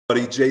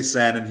Buddy Jay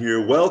Sanin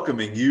here,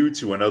 welcoming you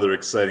to another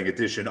exciting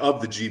edition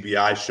of the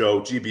GBI show.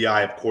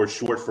 GBI, of course,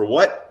 short for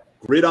what?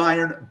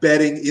 Gridiron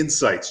Betting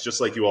Insights,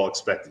 just like you all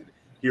expected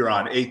here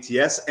on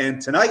ATS.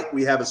 And tonight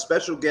we have a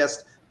special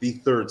guest, the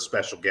third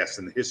special guest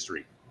in the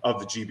history of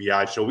the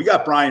GBI show. We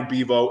got Brian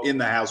Bevo in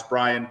the house.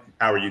 Brian,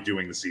 how are you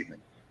doing this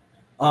evening?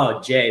 Oh,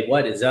 Jay,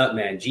 what is up,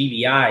 man?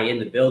 GBI in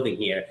the building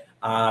here.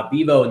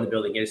 Bevo in the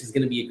building here. This is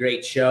going to be a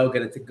great show.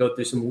 Going to go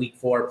through some week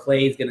 4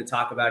 plays, going to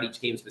talk about each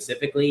game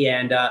specifically.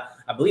 And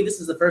I believe this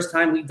is the first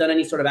time we've done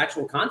any sort of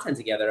actual content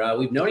together.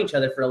 We've known each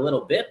other for a little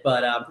bit,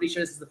 but I'm pretty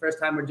sure this is the first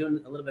time we're doing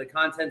a little bit of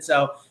content.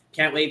 So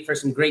can't wait for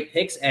some great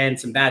picks and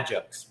some bad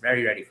jokes.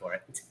 Very ready for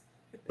it.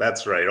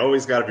 That's right.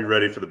 Always got to be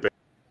ready for the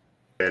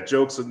bad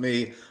jokes with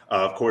me.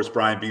 Of course,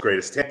 Brian B.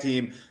 greatest tag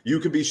team.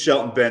 You could be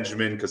Shelton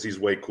Benjamin because he's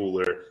way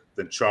cooler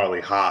than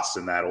Charlie Haas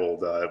in that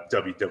old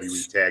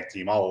WWE tag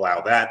team. I'll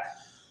allow that.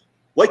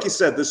 Like you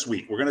said, this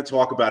week, we're going to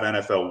talk about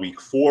NFL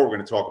Week 4. We're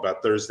going to talk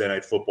about Thursday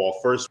Night Football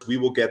first. We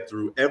will get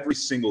through every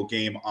single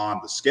game on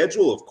the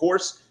schedule. Of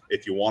course,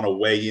 if you want to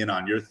weigh in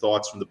on your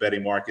thoughts from the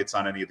betting markets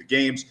on any of the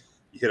games,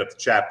 you hit up the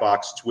chat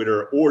box,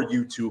 Twitter, or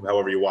YouTube,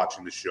 however you're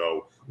watching the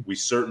show. We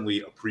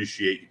certainly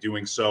appreciate you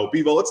doing so.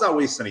 Bevo, let's not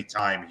waste any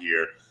time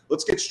here.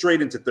 Let's get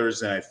straight into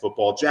Thursday Night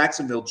Football.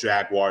 Jacksonville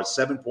Jaguars,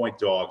 7-point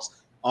dogs,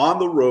 on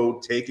the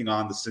road, taking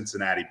on the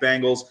Cincinnati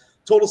Bengals.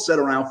 Total set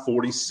around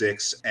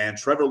 46, and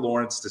Trevor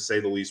Lawrence, to say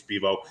the least,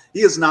 Bevo,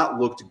 he has not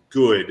looked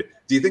good.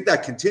 Do you think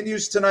that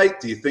continues tonight?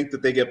 Do you think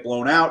that they get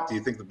blown out? Do you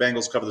think the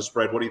Bengals cover the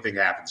spread? What do you think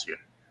happens here?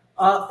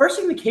 First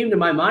thing that came to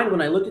my mind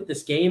when I looked at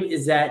this game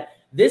is that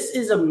this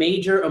is a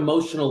major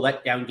emotional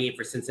letdown game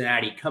for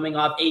Cincinnati, coming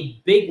off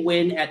a big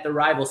win at the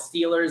rival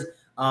Steelers,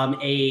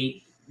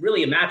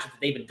 really a matchup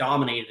that they've been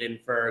dominated in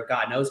for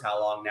God knows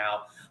how long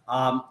now.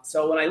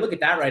 So when I look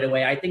at that right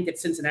away, I think that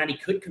Cincinnati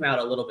could come out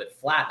a little bit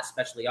flat,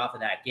 especially off of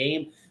that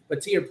game.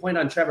 But to your point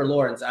on Trevor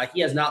Lawrence,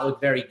 he has not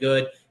looked very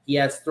good. He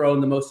has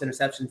thrown the most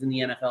interceptions in the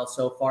NFL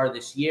so far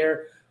this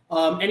year.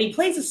 And he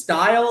plays a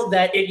style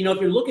that, if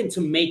you're looking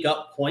to make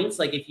up points,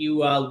 like if you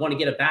want to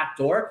get a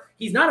backdoor,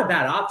 he's not a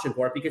bad option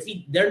for it because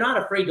they're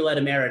not afraid to let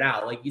him air it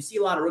out. Like you see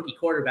a lot of rookie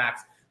quarterbacks,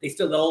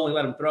 they'll only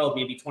let him throw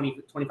maybe 20,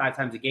 25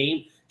 times a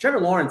game. Trevor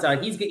Lawrence,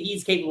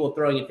 he's capable of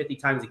throwing it 50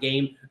 times a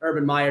game.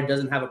 Urban Meyer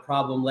doesn't have a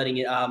problem letting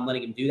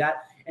him do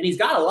that. And he's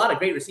got a lot of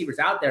great receivers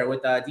out there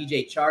with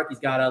DJ Chark. He's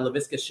got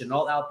Laviska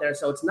Shenault out there.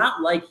 So it's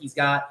not like he's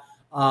got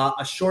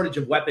a shortage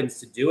of weapons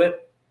to do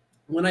it.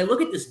 When I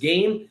look at this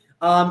game,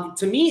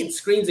 to me, it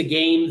screams a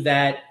game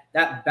that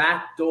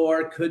back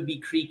door could be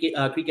creaking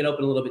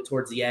open a little bit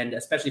towards the end,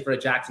 especially for a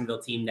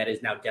Jacksonville team that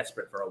is now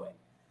desperate for a win.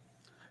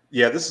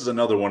 Yeah, this is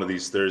another one of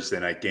these Thursday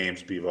night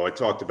games, Bevo. I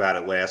talked about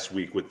it last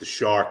week with the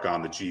Shark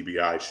on the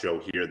GBI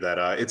show here, that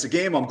it's a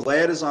game I'm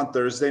glad is on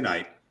Thursday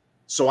night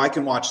so I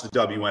can watch the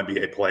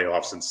WNBA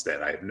playoffs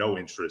instead. I have no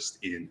interest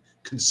in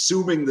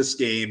consuming this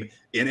game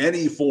in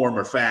any form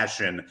or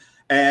fashion.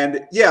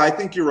 And, yeah, I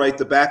think you're right.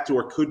 The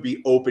backdoor could be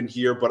open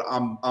here, but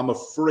I'm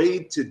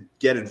afraid to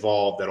get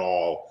involved at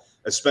all,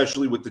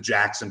 especially with the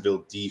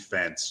Jacksonville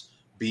defense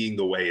being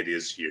the way it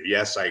is here.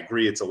 Yes, I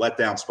agree. It's a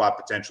letdown spot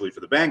potentially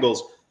for the Bengals,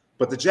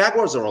 but the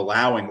Jaguars are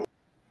allowing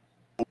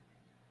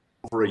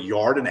over 1.5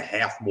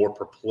 yards more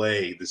per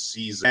play this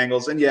season.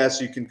 Bengals, and yes,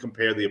 you can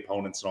compare the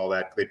opponents and all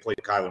that. They played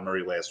Kyler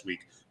Murray last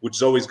week, which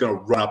is always going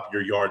to run up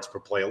your yards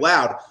per play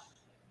allowed.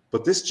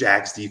 But this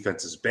Jags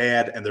defense is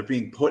bad, and they're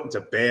being put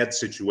into bad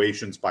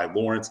situations by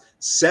Lawrence.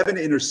 7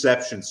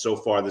 interceptions so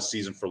far this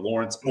season for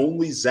Lawrence.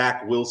 Only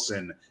Zach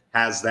Wilson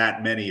has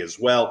that many as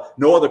well.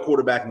 No other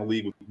quarterback in the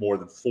league with more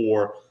than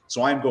 4.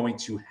 So I'm going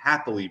to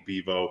happily,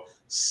 Bevo,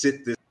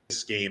 sit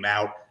this game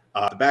out.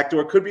 The back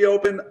door could be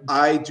open.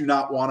 I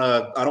don't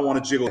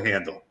want to jiggle a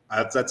handle.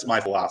 That's my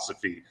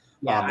philosophy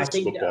on this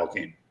football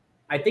game.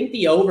 I think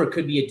the over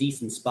could be a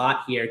decent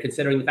spot here,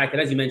 considering the fact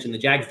that, as you mentioned, the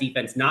Jags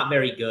defense not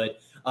very good.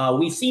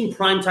 We've seen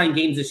primetime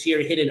games this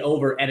year hit an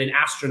over at an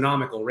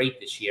astronomical rate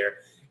this year.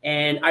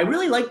 And I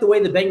really like the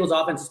way the Bengals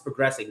offense is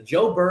progressing.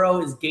 Joe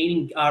Burrow is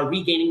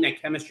regaining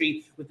that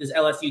chemistry with his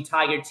LSU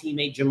Tiger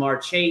teammate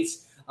Jamar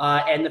Chase.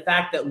 And the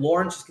fact that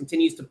Lawrence just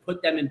continues to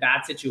put them in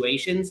bad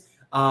situations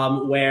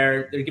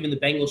where they're giving the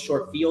Bengals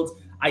short fields.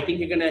 I think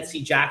you're going to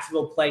see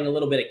Jacksonville playing a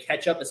little bit of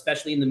catch up,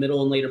 especially in the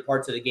middle and later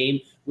parts of the game,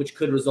 which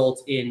could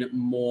result in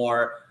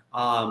more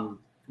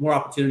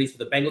opportunities for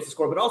the Bengals to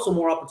score, but also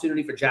more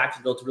opportunity for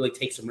Jacksonville to really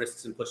take some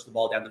risks and push the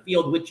ball down the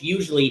field, which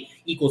usually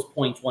equals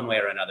points one way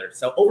or another.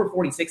 So over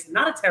 46,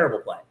 not a terrible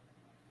play.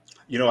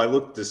 I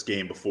looked at this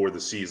game before the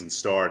season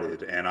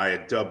started, and I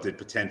had dubbed it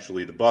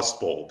potentially the Bust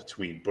Bowl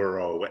between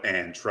Burrow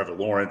and Trevor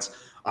Lawrence.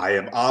 I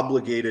am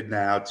obligated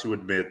now to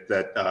admit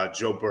that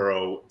Joe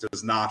Burrow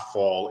does not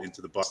fall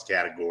into the bust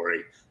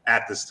category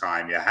at this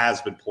time. He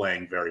has been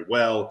playing very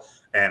well,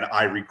 and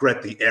I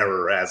regret the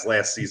error, as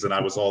last season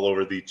I was all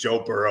over the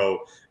Joe Burrow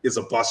is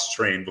a bust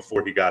train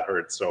before he got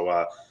hurt.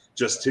 So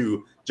just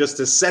to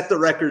set the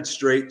record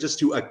straight, just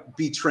to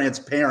be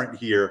transparent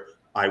here,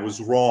 I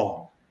was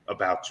wrong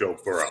about Joe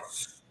Burrow.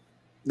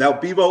 Now,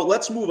 Bevo,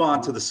 let's move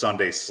on to the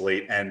Sunday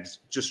slate and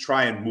just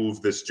try and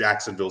move this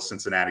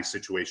Jacksonville-Cincinnati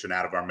situation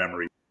out of our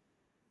memories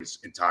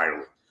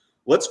entirely.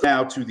 Let's go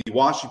now to the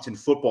Washington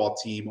football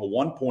team, a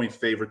 1-point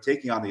favorite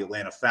taking on the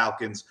Atlanta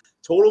Falcons.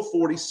 Total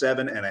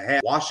 47.5.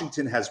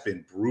 Washington has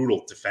been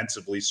brutal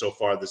defensively so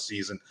far this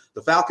season.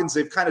 The Falcons,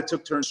 they've kind of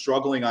took turns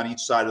struggling on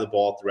each side of the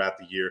ball throughout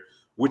the year.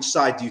 Which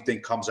side do you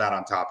think comes out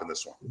on top in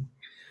this one?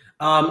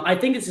 I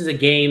think this is a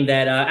game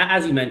that,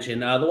 as you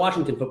mentioned, the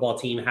Washington football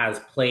team has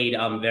played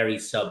very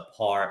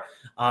subpar.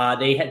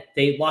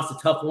 They lost a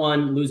tough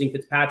one, losing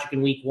Fitzpatrick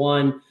in week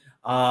 1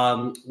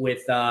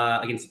 with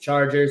against the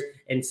Chargers,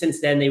 and since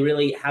then they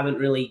really haven't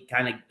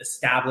kind of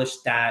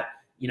established that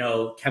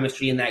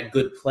chemistry and that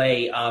good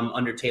play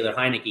under Taylor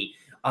Heineke.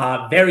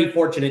 Very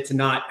fortunate to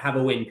not have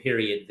a win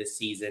period this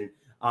season,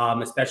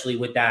 especially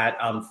with that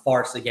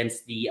farce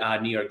against the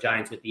New York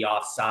Giants with the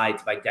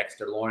offsides by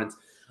Dexter Lawrence.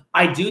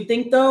 I do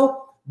think,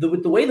 though,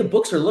 with the way the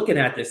books are looking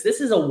at this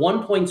is a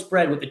 1-point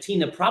spread with a team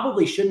that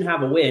probably shouldn't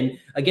have a win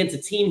against a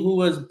team who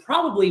was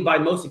probably, by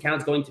most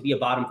accounts, going to be a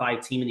bottom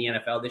 5 team in the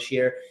NFL this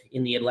year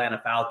in the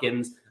Atlanta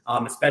Falcons,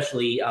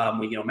 especially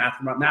with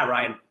Matt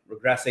Ryan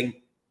regressing,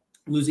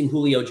 losing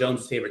Julio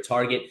Jones' favorite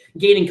target,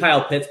 gaining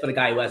Kyle Pitts, but a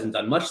guy who hasn't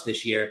done much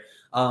this year.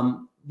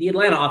 The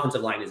Atlanta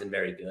offensive line isn't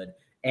very good,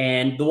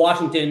 and the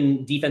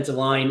Washington defensive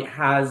line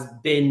has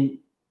been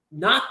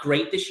not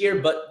great this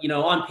year, but,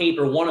 on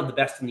paper, one of the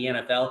best in the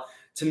NFL.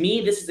 To me,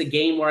 this is a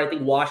game where I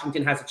think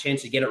Washington has a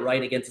chance to get it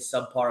right against a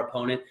subpar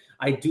opponent.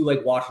 I do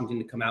like Washington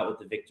to come out with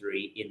the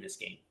victory in this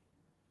game.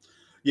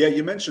 Yeah,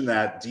 you mentioned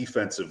that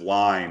defensive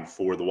line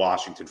for the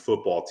Washington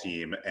football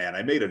team, and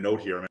I made a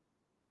note here.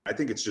 I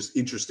think it's just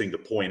interesting to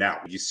point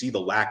out. You see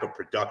the lack of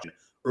production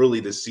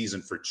early this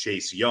season for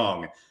Chase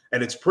Young,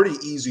 and it's pretty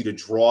easy to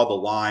draw the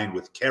line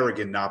with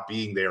Kerrigan not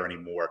being there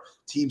anymore.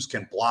 Teams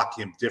can block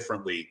him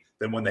differently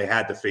than when they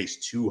had to face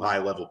 2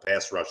 high-level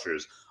pass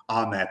rushers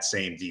on that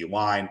same D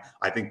line.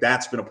 I think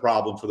that's been a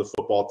problem for the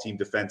football team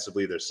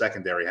defensively. Their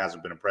secondary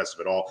hasn't been impressive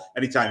at all.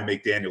 Anytime you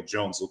make Daniel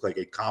Jones look like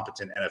a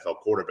competent NFL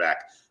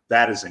quarterback,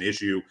 that is an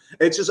issue.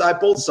 It's just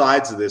both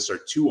sides of this are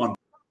too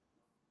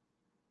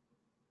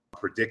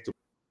unpredictable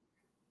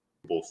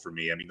for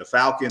me. I mean, the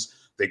Falcons,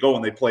 they go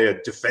and they play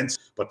a defense,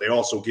 but they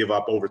also give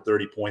up over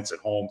 30 points at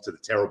home to the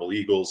terrible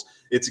Eagles.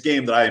 It's a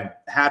game that I'm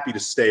happy to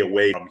stay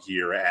away from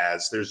here,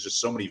 as there's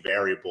just so many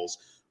variables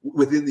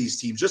within these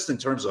teams, just in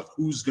terms of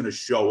who's going to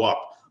show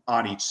up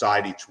on each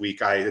side each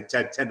week. I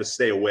tend to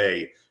stay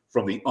away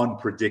from the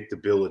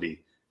unpredictability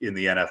in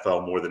the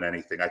NFL more than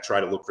anything. I try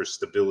to look for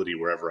stability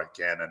wherever I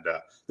can, and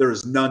there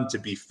is none to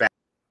be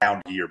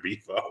found here,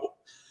 Bevo.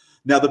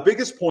 Now, the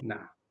biggest point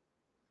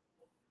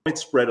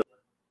spread of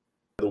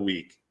the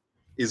week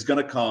is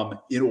going to come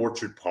in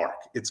Orchard Park.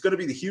 It's going to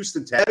be the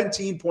Houston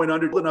 17-point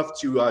under, old enough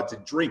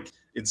to drink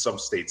in some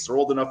states. They're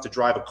old enough to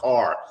drive a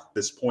car.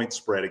 This point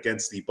spread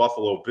against the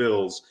Buffalo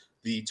Bills.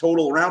 The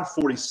total around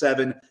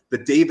 47. The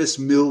Davis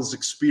Mills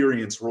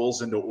experience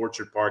rolls into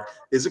Orchard Park.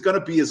 Is it going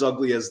to be as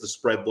ugly as the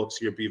spread looks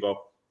here, Bevo?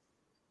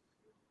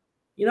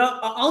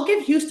 I'll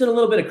give Houston a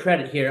little bit of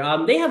credit here.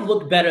 They have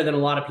looked better than a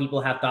lot of people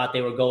have thought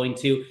they were going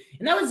to.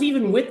 And that was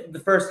even with the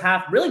first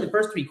half, really the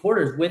first 3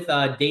 quarters with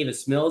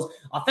Davis Mills.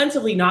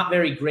 Offensively, not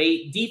very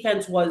great.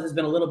 Defense has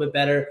been a little bit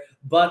better.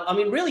 But,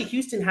 really,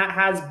 Houston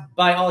has,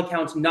 by all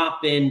accounts,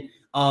 not been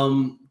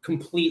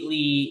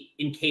completely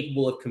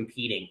incapable of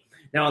competing.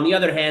 Now, on the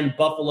other hand,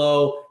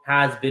 Buffalo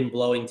has been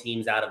blowing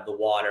teams out of the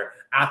water.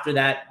 After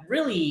that,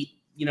 really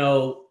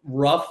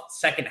rough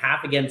second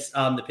half against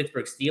the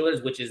Pittsburgh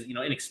Steelers, which is,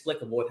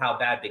 inexplicable with how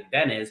bad Big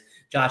Ben is.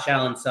 Josh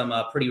Allen, some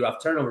pretty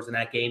rough turnovers in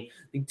that game.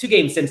 The 2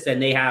 games since then,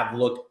 they have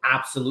looked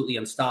absolutely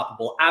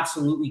unstoppable,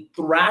 absolutely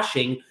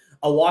thrashing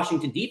a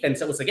Washington defense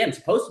that was, again,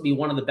 supposed to be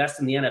one of the best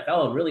in the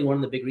NFL and really one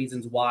of the big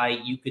reasons why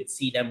you could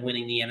see them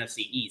winning the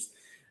NFC East.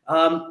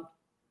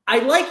 I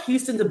like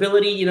Houston's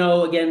ability,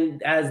 again,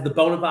 as the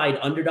bona fide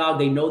underdog.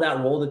 They know that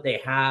role that they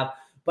have.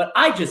 But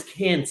I just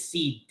can't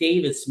see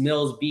Davis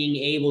Mills being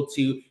able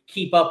to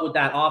keep up with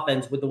that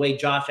offense with the way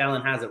Josh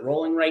Allen has it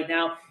rolling right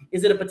now.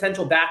 Is it a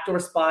potential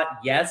backdoor spot?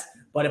 Yes.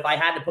 But if I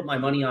had to put my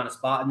money on a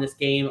spot in this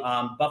game,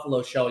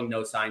 Buffalo's showing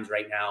no signs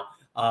right now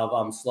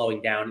of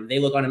slowing down. They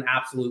look on an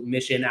absolute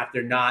mission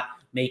after not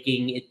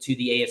making it to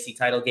the AFC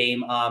title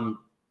game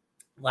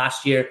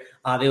last year.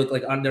 They look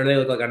like on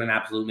an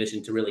absolute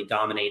mission to really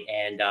dominate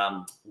and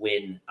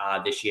win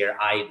this year.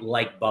 I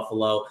like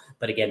Buffalo,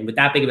 but again, with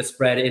that big of a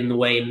spread in the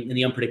way in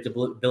the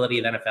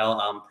unpredictability of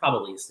NFL,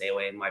 probably stay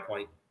away. In my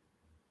point.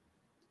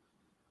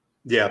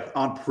 Yeah,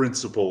 on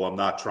principle, I'm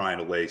not trying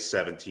to lay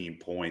 17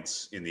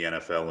 points in the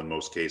NFL in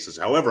most cases.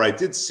 However, I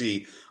did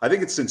see, I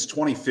think it's since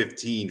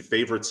 2015,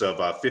 favorites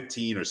of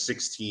 15 or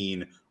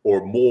 16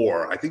 or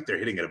more. I think they're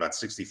hitting at about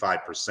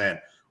 65%.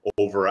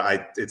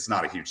 It's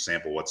not a huge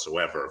sample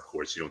whatsoever. Of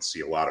course, you don't see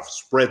a lot of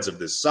spreads of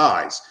this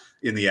size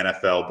in the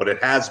NFL, but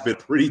it has been a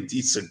pretty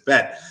decent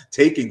bet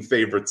taking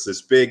favorites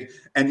this big.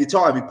 And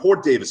poor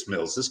Davis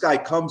Mills. This guy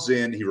comes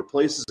in, he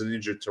replaces an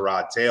injured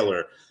Tyrod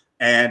Taylor,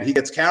 and he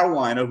gets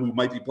Carolina, who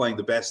might be playing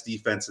the best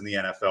defense in the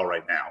NFL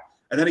right now,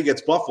 And then he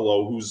gets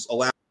Buffalo, who's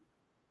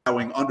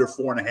allowing under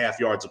 4.5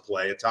 yards of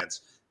play at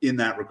times in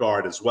that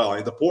regard as well. I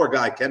mean, the poor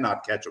guy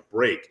cannot catch a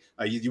break.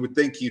 You would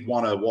think he'd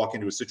want to walk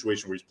into a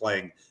situation where he's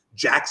playing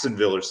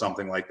Jacksonville or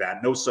something like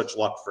that. No such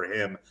luck for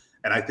him.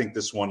 And I think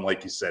this one,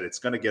 like you said, it's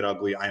going to get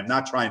ugly. I am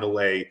not trying to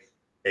lay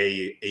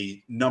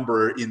a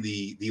number in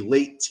the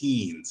late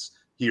teens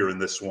here in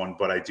this one,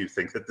 but I do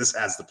think that this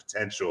has the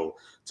potential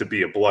to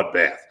be a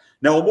bloodbath.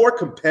 Now, a more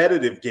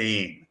competitive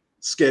game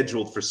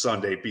scheduled for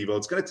Sunday, Bevo.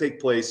 It's going to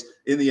take place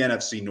in the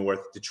NFC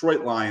North.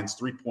 Detroit Lions,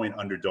 3-point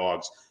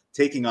underdogs,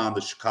 taking on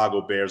the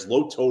Chicago Bears.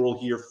 Low total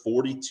here,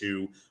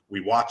 42.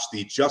 We watched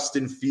the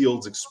Justin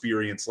Fields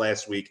experience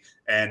last week,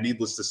 and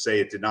needless to say,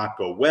 it did not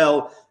go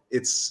well.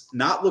 It's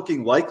not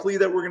looking likely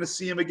that we're going to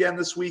see him again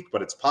this week,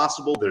 but it's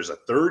possible. There's a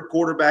third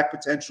quarterback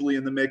potentially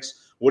in the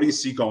mix. What do you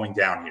see going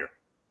down here?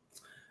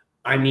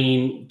 I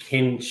mean,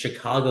 can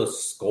Chicago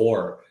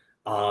score?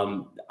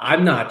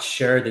 I'm not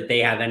sure that they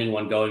have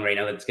anyone going right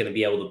now that's going to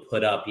be able to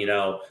put up,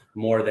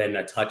 more than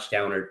a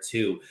touchdown or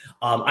two.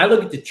 I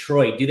look at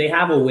Detroit. Do they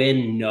have a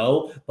win?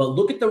 No. But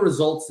look at the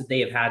results that they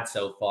have had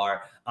so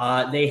far.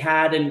 They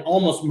had an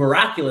almost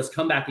miraculous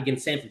comeback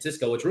against San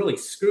Francisco, which really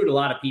screwed a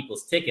lot of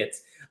people's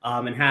tickets,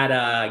 and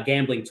had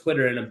gambling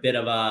Twitter in a bit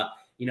of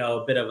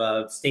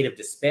a state of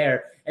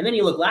despair. And then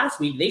you look last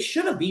week, they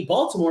should have beat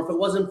Baltimore if it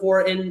wasn't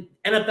for an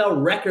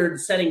NFL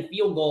record-setting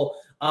field goal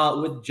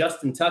with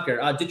Justin Tucker.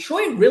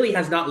 Detroit really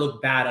has not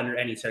looked bad under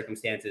any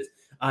circumstances.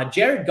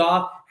 Jared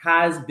Goff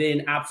has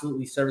been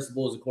absolutely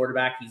serviceable as a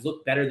quarterback. He's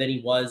looked better than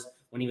he was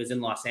when he was in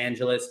Los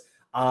Angeles.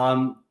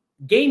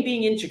 Game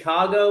being in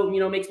Chicago,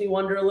 makes me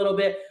wonder a little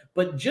bit.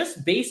 But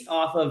just based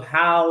off of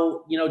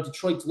how,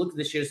 Detroit's looked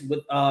this year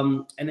with,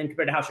 and then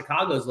compared to how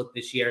Chicago's looked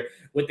this year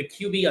with the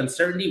QB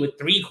uncertainty, with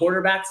 3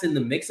 quarterbacks in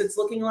the mix, it's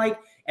looking like,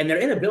 and their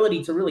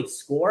inability to really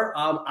score.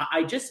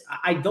 I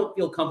don't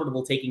feel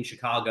comfortable taking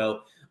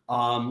Chicago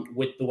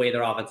with the way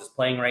their offense is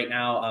playing right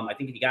now. I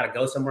think if you got to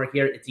go somewhere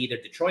here, it's either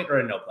Detroit or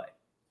a no play.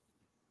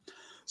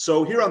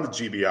 So here on the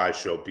GBI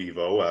show,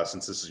 Bevo,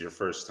 since this is your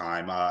first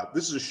time,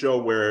 this is a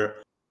show where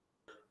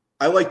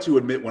I like to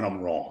admit when I'm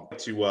wrong,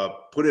 to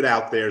put it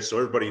out there so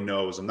everybody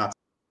knows I'm not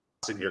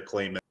sitting here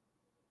claiming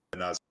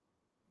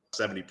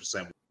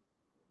 70%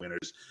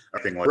 winners.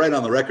 Everything like right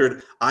on the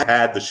record, I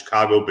had the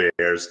Chicago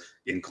Bears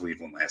in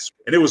Cleveland last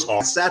week, and it was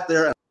hard. I sat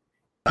there and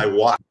I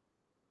watched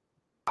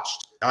the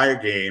entire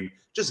game,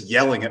 just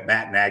yelling at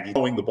Matt Nagy,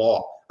 throwing the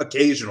ball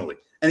occasionally.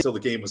 And until the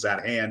game was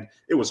at hand,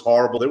 it was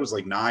horrible. There was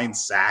like 9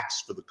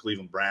 sacks for the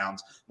Cleveland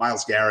Browns.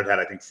 Myles Garrett had,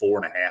 I think,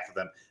 4.5 of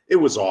them. It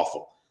was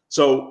awful.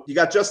 So you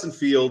got Justin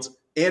Fields,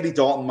 Andy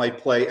Dalton might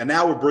play, and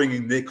now we're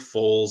bringing Nick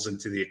Foles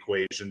into the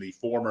equation, the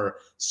former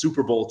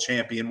Super Bowl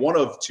champion, one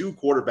of 2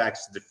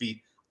 quarterbacks to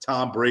defeat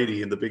Tom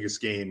Brady in the biggest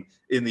game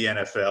in the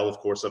NFL, of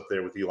course, up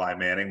there with Eli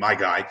Manning, my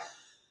guy.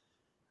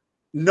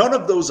 None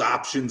of those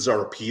options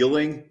are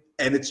appealing,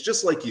 and it's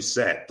just like you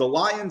said, the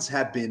Lions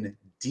have been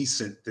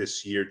decent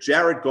this year.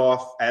 Jared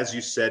Goff, as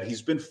you said,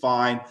 he's been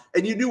fine.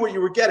 And you knew what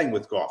you were getting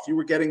with Goff. You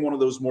were getting one of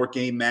those more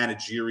game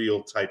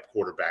managerial type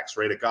quarterbacks,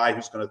 right? A guy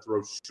who's going to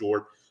throw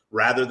short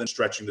rather than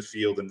stretching the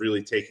field and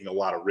really taking a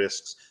lot of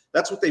risks.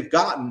 That's what they've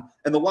gotten.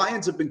 And the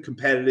Lions have been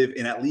competitive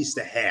in at least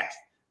a half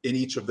in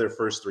each of their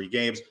first 3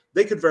 games.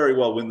 They could very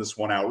well win this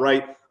one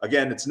outright.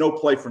 Again, it's no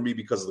play for me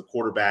because of the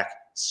quarterback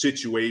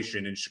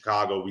situation in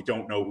Chicago. We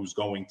don't know who's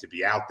going to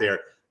be out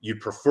there.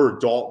 You'd prefer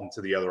Dalton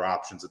to the other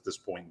options at this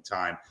point in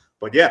time.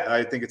 But yeah,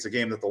 I think it's a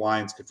game that the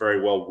Lions could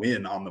very well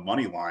win on the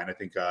money line. I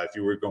think if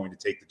you were going to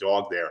take the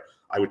dog there,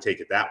 I would take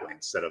it that way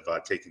instead of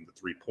taking the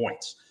 3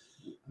 points.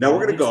 Now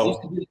we're going to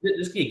go.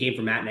 This could be a game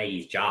for Matt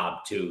Nagy's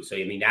job too. So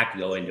I mean, that could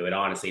go into it.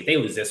 Honestly, if they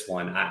lose this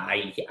one,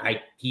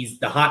 he's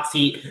the hot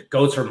seat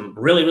goes from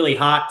really, really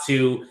hot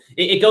to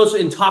it goes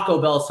in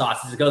Taco Bell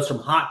sauces. It goes from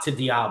hot to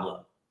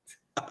Diablo.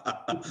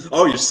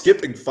 Oh, you're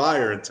skipping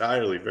fire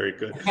entirely. Very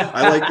good.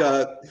 I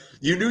like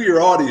you knew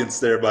your audience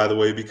there, by the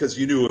way, because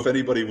you knew if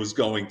anybody was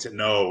going to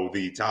know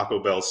the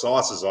Taco Bell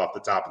sauces off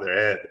the top of their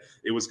head,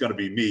 it was going to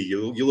be me.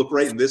 You look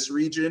right in this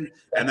region,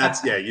 and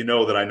that's you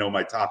know that I know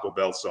my Taco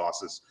Bell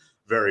sauces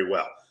very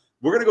well.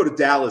 We're going to go to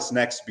Dallas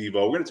next,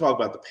 Bevo. We're going to talk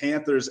about the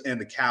Panthers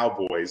and the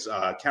Cowboys.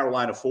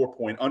 Carolina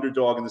 4-point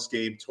underdog in this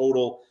game.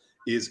 Total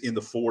is in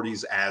the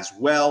 40s as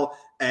well.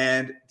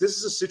 And this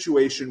is a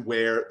situation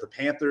where the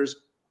Panthers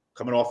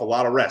coming off a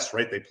lot of rest,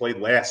 right? They played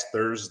last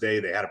Thursday.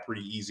 They had a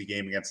pretty easy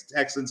game against the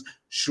Texans.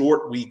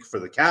 Short week for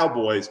the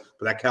Cowboys,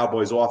 but that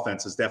Cowboys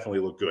offense has definitely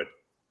looked good.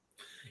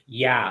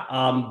 Yeah,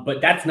 but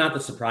that's not the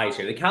surprise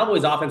here. The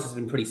Cowboys offense has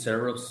been pretty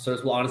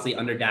serviceable, honestly,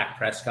 under Dak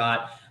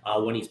Prescott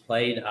when he's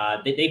played.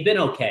 They've been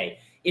okay.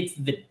 It's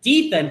the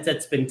defense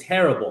that's been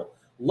terrible.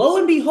 Lo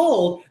and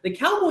behold, the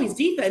Cowboys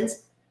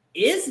defense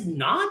is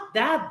not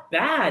that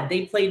bad.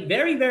 They played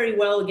very, very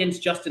well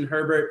against Justin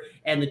Herbert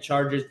and the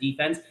Chargers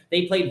defense.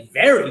 They played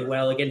very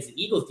well against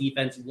the Eagles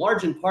defense,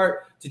 large in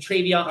part to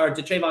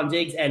Trayvon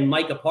Diggs and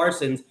Micah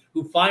Parsons,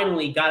 who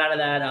finally got out of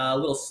that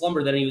little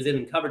slumber that he was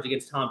in coverage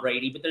against Tom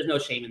Brady. But there's no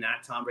shame in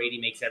that. Tom Brady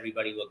makes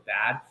everybody look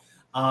bad.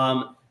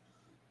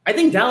 I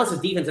think Dallas's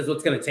defense is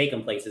what's going to take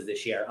them places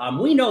this year.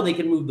 We know they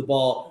can move the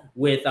ball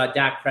with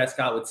Dak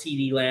Prescott, with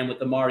CeeDee Lamb,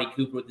 with Amari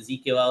Cooper, with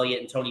Ezekiel Elliott,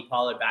 and Tony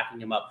Pollard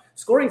backing him up.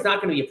 Scoring's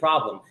not going to be a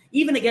problem,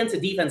 even against a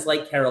defense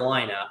like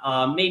Carolina.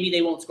 Maybe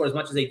they won't score as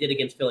much as they did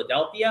against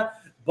Philadelphia,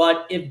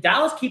 but if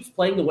Dallas keeps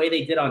playing the way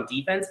they did on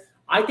defense,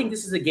 I think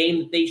this is a game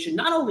that they should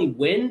not only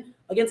win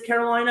against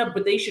Carolina,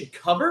 but they should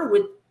cover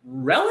with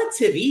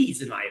relative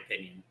ease, in my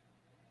opinion.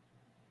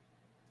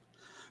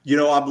 You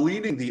know, I'm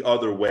leaning the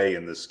other way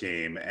in this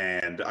game,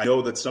 and I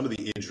know that some of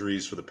the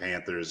injuries for the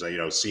Panthers,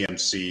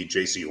 CMC,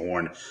 J.C.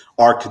 Horn,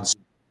 are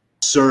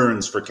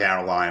concerns for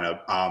Carolina.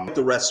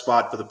 The rest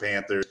spot for the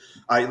Panthers,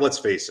 let's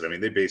face it, I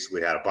mean, they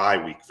basically had a bye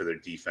week for their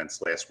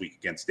defense last week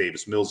against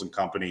Davis Mills and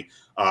company.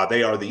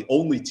 They are the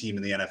only team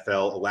in the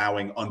NFL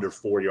allowing under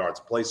 4 yards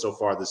of play so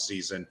far this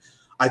season.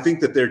 I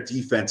think that their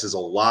defense is a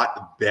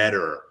lot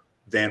better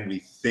than we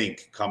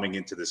think coming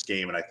into this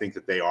game, and I think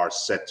that they are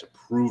set to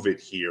prove it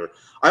here.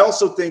 I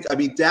also think,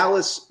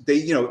 Dallas,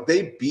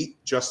 they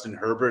beat Justin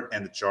Herbert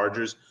and the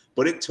Chargers,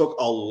 but it took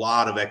a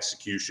lot of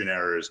execution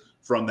errors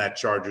from that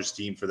Chargers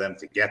team for them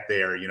to get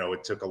there.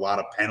 It took a lot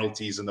of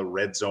penalties in the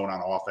red zone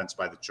on offense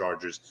by the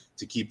Chargers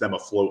to keep them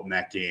afloat in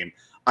that game.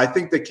 I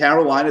think that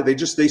Carolina, they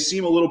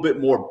seem a little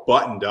bit more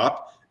buttoned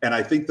up, and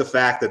I think the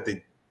fact that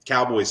the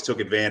Cowboys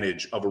took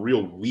advantage of a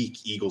real weak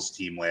Eagles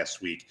team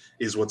last week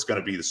is what's going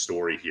to be the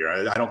story here.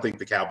 I don't think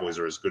the Cowboys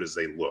are as good as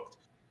they looked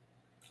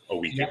a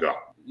week ago.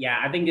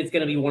 Yeah, I think it's going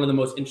to be one of the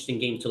most interesting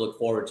games to look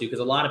forward to because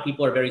a lot of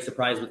people are very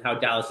surprised with how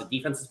Dallas'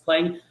 defense is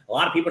playing. A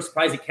lot of people are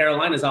surprised that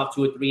Carolina's off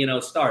to a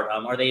 3-0 start.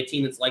 Are they a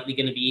team that's likely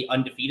going to be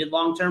undefeated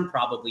long-term?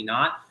 Probably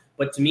not.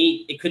 But to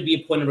me, it could be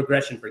a point of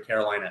regression for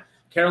Carolina.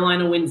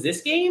 Carolina wins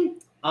this game.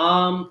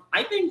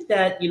 I think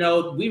that,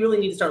 we really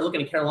need to start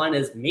looking at Carolina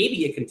as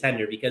maybe a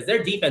contender because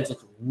their defense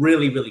looks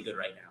really, really good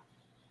right now.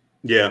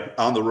 Yeah,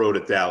 on the road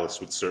at Dallas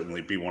would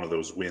certainly be one of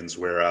those wins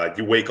where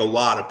you wake a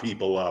lot of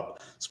people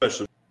up,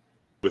 especially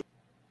with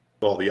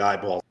all the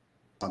eyeballs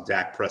on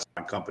Dak Prescott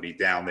and company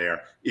down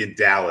there in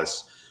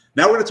Dallas.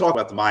 Now we're going to talk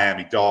about the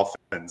Miami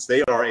Dolphins.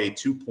 They are a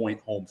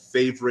 2-point home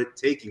favorite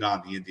taking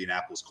on the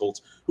Indianapolis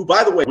Colts, who,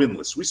 by the way,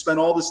 winless. We spent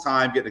all this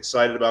time getting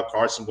excited about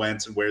Carson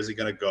Wentz and where's he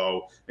going to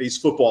go. He's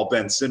football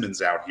Ben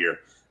Simmons out here.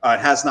 It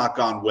has not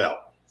gone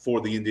well for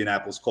the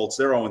Indianapolis Colts.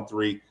 They're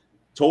 0-3.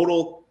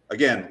 Total,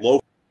 again,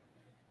 low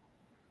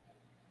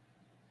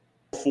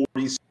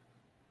 40s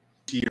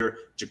here.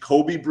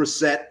 Jacoby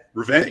Brissett,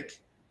 revenge.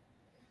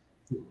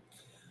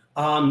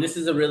 This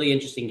is a really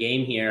interesting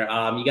game here.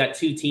 You got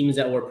two teams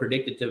that were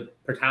predicted to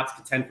perhaps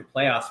contend for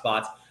playoff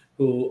spots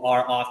who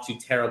are off to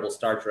terrible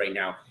starts right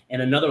now.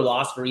 And another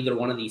loss for either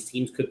one of these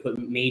teams could put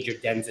major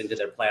dents into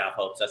their playoff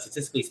hopes.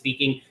 Statistically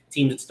speaking,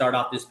 teams that start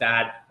off this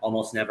bad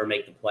almost never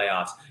make the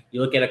playoffs.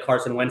 You look at a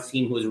Carson Wentz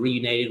team who was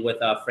reunited with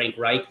Frank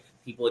Reich.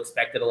 People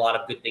expected a lot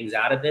of good things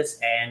out of this,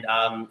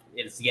 and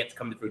it's yet to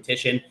come to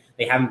fruition.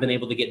 They haven't been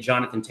able to get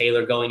Jonathan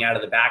Taylor going out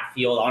of the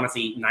backfield.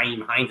 Honestly,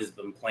 Nyheim Hines has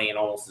been playing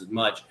almost as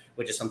much,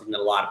 which is something that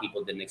a lot of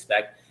people didn't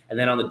expect. And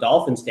then on the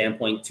Dolphins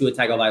standpoint, Tua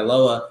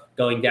Tagovailoa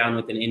going down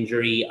with an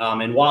injury.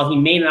 And while he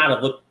may not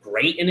have looked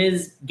great in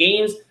his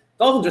games,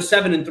 Dolphins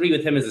are 7-3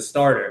 with him as a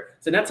starter.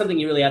 So that's something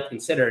you really have to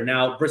consider.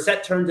 Now,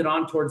 Brissett turned it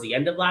on towards the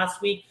end of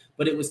last week,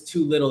 but it was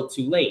too little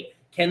too late.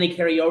 Can they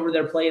carry over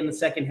their play in the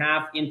second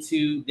half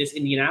into this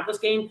Indianapolis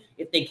game?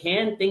 If they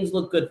can, things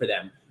look good for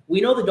them. We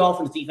know the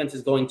Dolphins defense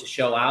is going to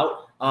show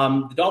out.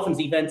 The Dolphins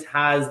defense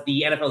has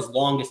the NFL's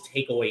longest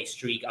takeaway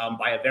streak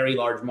by a very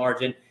large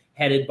margin,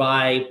 headed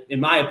by, in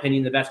my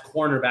opinion, the best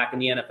cornerback in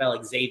the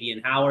NFL,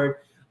 Xavier Howard.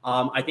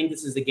 I think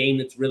this is a game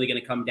that's really going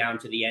to come down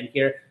to the end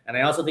here. And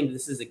I also think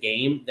this is a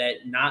game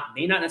that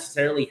may not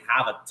necessarily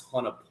have a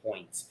ton of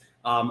points.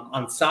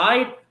 On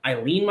side, I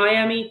lean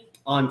Miami.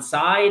 On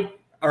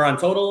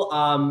total,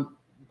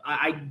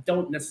 I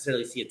don't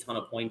necessarily see a ton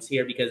of points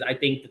here because I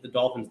think that the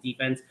Dolphins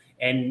defense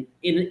and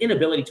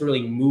inability to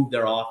really move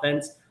their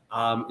offense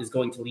is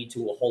going to lead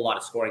to a whole lot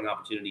of scoring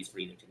opportunities for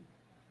either team.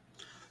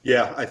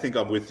 Yeah, I think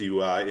I'm with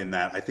you in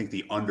that. I think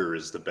the under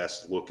is the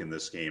best look in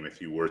this game if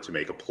you were to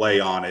make a play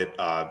on it.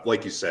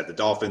 Like you said, the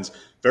Dolphins,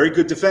 very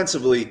good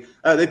defensively.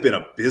 They've been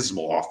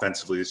abysmal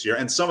offensively this year.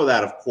 And some of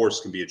that, of course,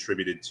 can be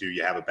attributed to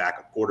you have a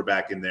backup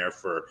quarterback in there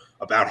for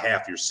about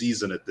half your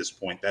season at this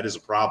point. That is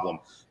a problem.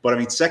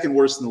 But, second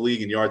worst in the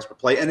league in yards per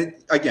play. And,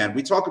 again,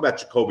 we talk about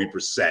Jacoby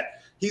Brissett.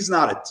 He's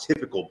not a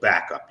typical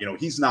backup.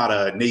 He's not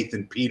a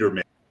Nathan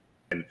Peterman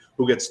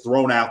who gets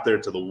thrown out there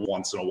to the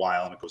once in a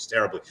while and it goes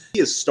terribly. He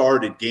has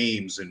started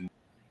games in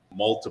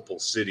multiple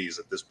cities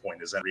at this point in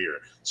his career.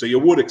 So you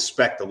would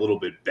expect a little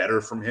bit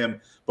better from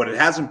him, but it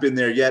hasn't been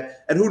there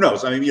yet. And who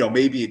knows?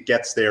 Maybe it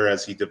gets there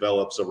as he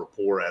develops a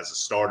rapport as a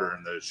starter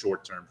in the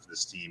short term for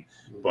this team.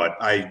 But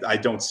I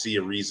don't see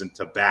a reason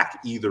to back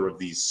either of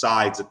these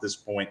sides at this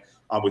point.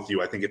 I'm with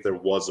you. I think if there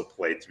was a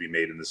play to be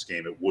made in this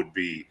game, it would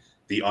be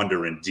the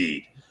under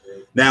indeed.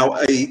 Now,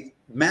 a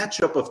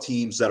matchup of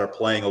teams that are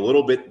playing a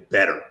little bit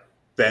better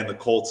than the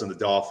Colts and the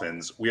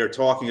Dolphins. We are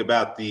talking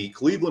about the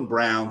Cleveland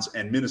Browns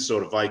and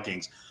Minnesota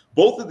Vikings.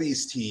 Both of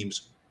these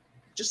teams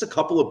just a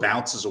couple of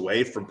bounces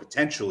away from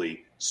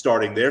potentially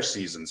starting their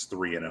seasons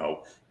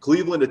 3-0.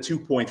 Cleveland, a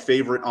 2-point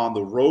favorite on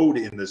the road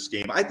in this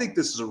game. I think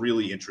this is a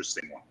really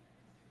interesting one.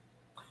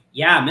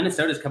 Yeah,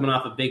 Minnesota's coming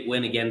off a big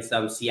win against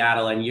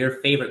Seattle and your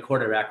favorite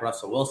quarterback,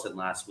 Russell Wilson,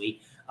 last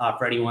week.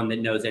 For anyone that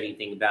knows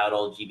anything about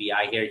old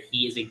GBI here,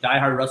 he is a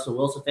diehard Russell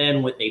Wilson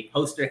fan with a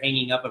poster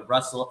hanging up of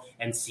Russell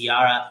and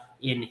Ciara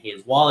in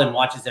his wall and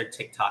watches their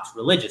TikToks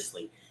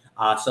religiously.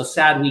 So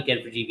sad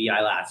weekend for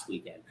GBI last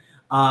weekend.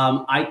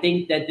 I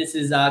think that this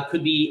is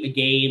could be a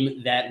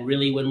game that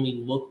really, when we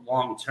look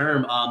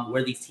long-term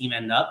where these teams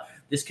end up,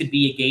 this could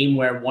be a game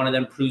where one of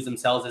them proves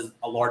themselves as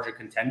a larger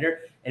contender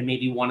and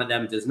maybe one of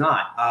them does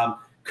not.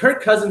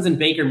 Kirk Cousins and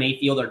Baker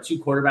Mayfield are two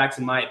quarterbacks,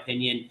 in my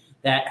opinion,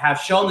 that have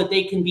shown that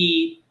they can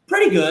be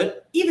pretty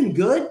good, even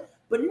good,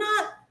 but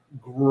not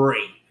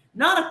great.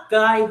 Not a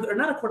guy or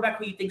not a quarterback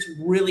who you think is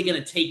really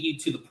going to take you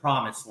to the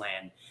promised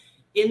land.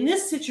 In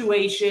this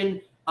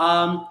situation,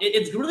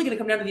 it's really going to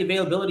come down to the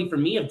availability for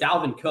me of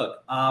Dalvin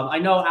Cook. I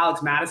know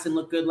Alex Madison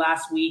looked good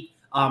last week,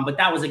 but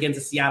that was against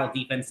a Seattle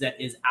defense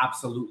that is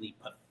absolutely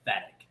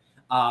pathetic.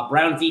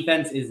 Brown's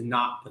defense is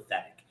not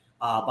pathetic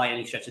by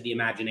any stretch of the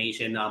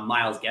imagination.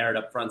 Myles Garrett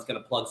up front is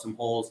going to plug some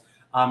holes.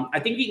 I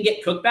think if you can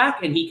get Cook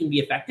back and he can be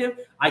effective,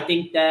 I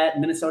think that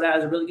Minnesota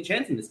has a really good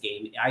chance in this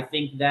game. I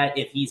think that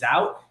if he's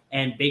out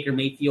and Baker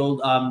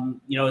Mayfield,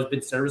 has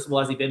been serviceable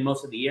as he's been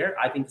most of the year,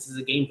 I think this is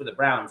a game for the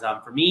Browns.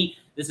 For me,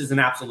 this is an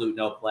absolute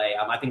no play.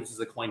 I think this is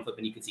a coin flip,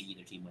 and you can see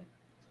either team win.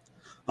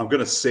 I'm going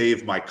to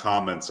save my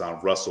comments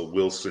on Russell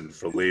Wilson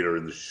for later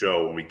in the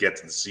show when we get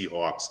to the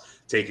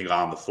Seahawks taking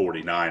on the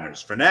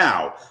 49ers. For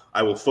now,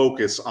 I will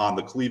focus on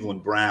the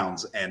Cleveland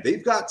Browns, and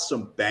they've got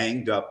some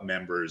banged up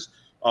members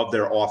of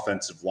their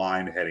offensive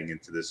line heading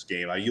into this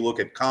game. You look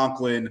at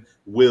Conklin,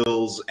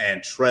 Wills,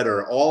 and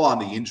Treader all on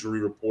the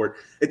injury report.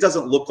 It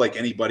doesn't look like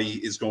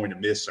anybody is going to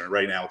miss, and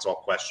right now it's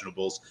all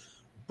questionables.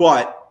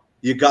 But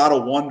you got to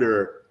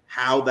wonder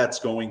how that's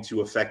going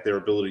to affect their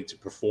ability to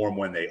perform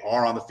when they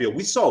are on the field.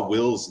 We saw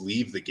Wills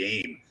leave the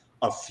game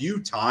a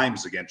few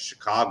times against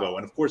Chicago,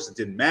 and of course it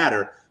didn't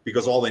matter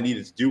because all they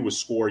needed to do was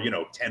score,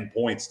 10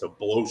 points to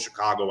blow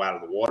Chicago out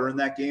of the water in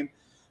that game.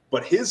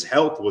 But his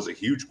health was a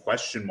huge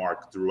question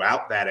mark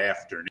throughout that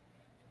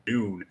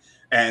afternoon.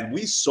 And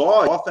we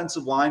saw the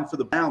offensive line for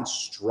the Browns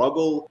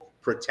struggle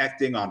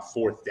protecting on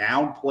fourth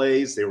down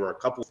plays. There were a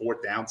couple of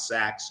fourth down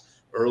sacks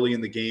early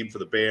in the game for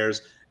the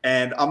Bears.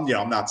 And I'm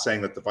not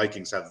saying that the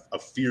Vikings have a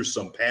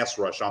fearsome pass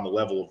rush on the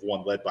level of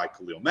one led by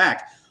Khalil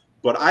Mack,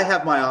 but I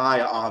have my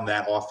eye on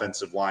that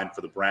offensive line for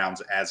the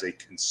Browns as a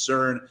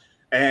concern.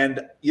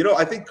 And,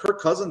 I think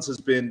Kirk Cousins has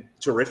been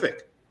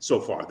terrific so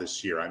far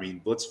this year. I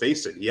mean, let's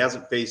face it, he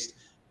hasn't faced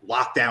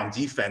lockdown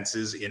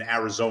defenses in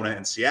Arizona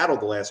and Seattle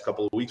the last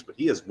couple of weeks, but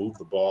he has moved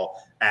the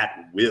ball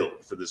at will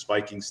for this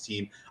Vikings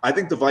team. I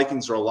think the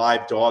Vikings are a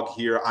live dog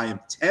here. I am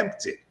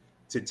tempted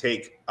to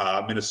take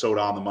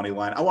Minnesota on the money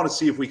line. I want to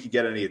see if we can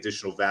get any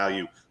additional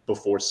value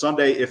before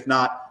Sunday. If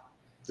not,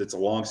 it's a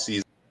long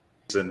season.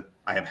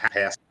 I am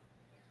passing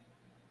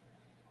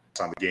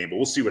on the game, but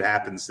we'll see what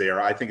happens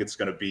there. I think it's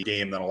going to be a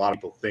game that a lot of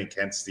people think,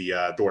 hence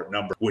the short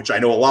number, which I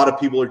know a lot of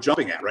people are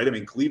jumping at, right? I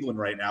mean, Cleveland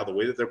right now, the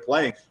way that they're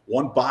playing,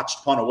 one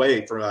botched punt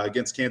away from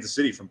against Kansas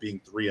City from being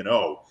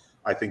 3-0.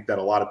 I think that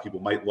a lot of people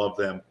might love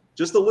them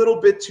just a little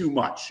bit too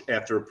much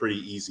after a pretty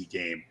easy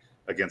game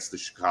against the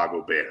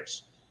Chicago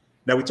Bears.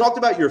 Now, we talked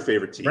about your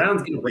favorite team.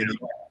 Browns going to win.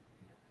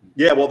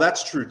 Yeah, well,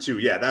 that's true too.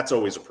 Yeah, that's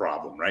always a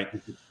problem, right?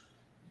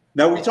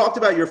 Now, we talked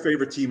about your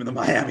favorite team in the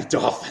Miami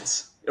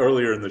Dolphins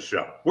earlier in the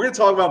show. We're going to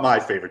talk about my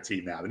favorite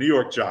team now, the New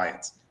York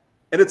Giants.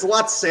 And it's a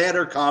lot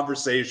sadder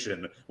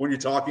conversation when you're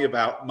talking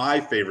about my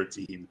favorite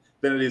team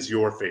than it is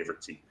your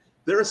favorite team.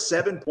 They're a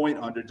 7-point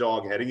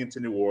underdog heading into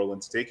New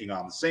Orleans, taking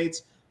on the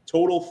Saints,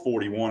 total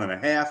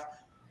 41.5.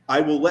 I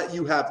will let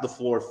you have the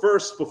floor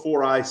first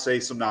before I say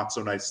some not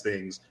so nice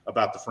things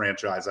about the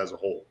franchise as a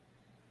whole.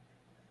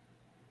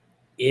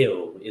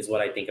 Ew is what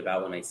I think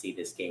about when I see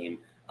this game.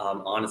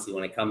 Honestly,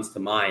 when it comes to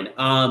mine.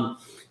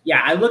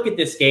 I look at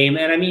this game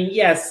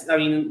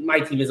and my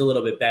team is a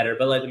little bit better,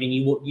 but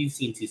you've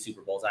seen 2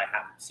 Super Bowls. I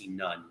haven't seen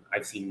none.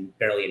 I've seen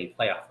barely any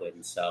playoff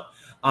wins. So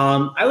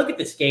I look at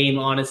this game,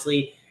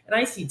 honestly, and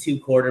I see 2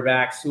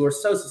 quarterbacks who are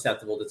so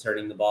susceptible to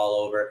turning the ball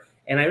over.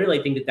 And I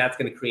really think that that's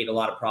going to create a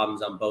lot of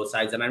problems on both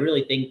sides. And I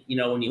really think,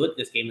 when you look at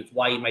this game, it's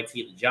why you might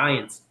see the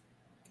Giants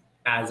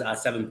as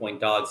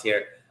 7-point dogs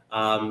here.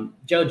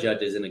 Joe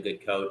Judge isn't a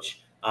good coach.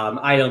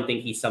 I don't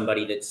think he's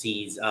somebody that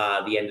sees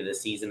the end of the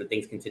season and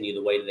things continue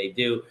the way that they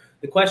do.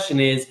 The question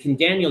is, can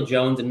Daniel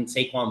Jones and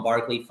Saquon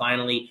Barkley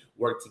finally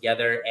work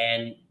together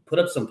and put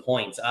up some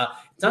points?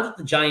 It's not that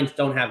the Giants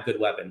don't have good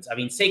weapons. I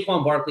mean,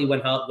 Saquon Barkley, when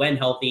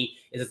healthy,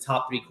 is a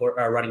top 3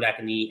 running back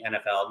in the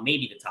NFL,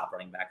 maybe the top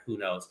running back. Who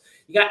knows?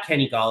 You got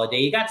Kenny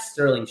Golladay. You got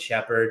Sterling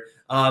Shepard.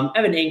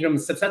 Evan Ingram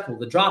is susceptible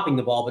to dropping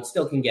the ball, but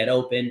still can get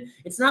open.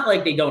 It's not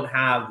like they don't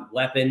have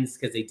weapons,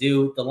 because they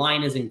do. The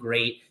line isn't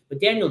great. But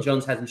Daniel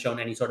Jones hasn't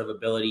shown any sort of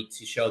ability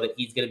to show that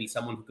he's going to be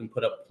someone who can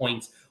put up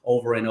points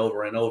over and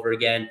over and over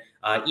again,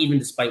 even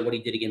despite what he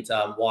did against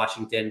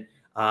Washington.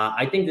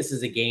 I think this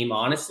is a game,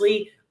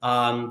 honestly.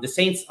 The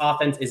Saints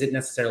offense isn't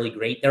necessarily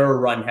great. They're a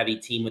run-heavy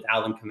team with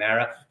Alvin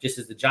Kamara, just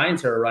as the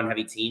Giants are a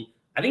run-heavy team.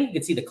 I think you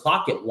can see the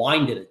clock get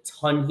winded a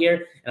ton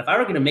here. And if I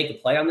were going to make a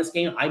play on this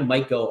game, I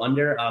might go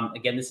under.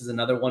 Again, this is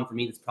another one for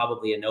me that's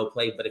probably a no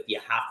play, but if you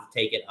have to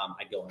take it,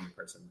 I'd go under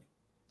personally.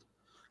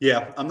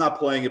 Yeah, I'm not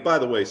playing it. By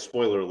the way,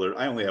 spoiler alert,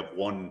 I only have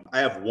one. I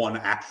have one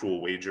actual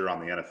wager on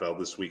the NFL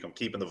this week. I'm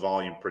keeping the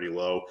volume pretty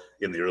low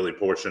in the early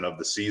portion of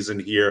the season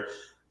here.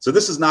 So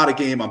this is not a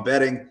game I'm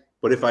betting,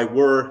 but if I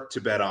were to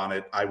bet on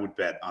it, I would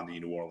bet on the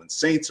New Orleans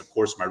Saints. Of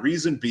course, my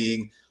reason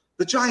being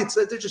the Giants,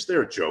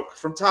 they're a joke.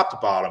 From top to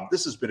bottom,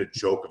 this has been a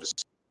joke of a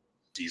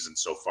season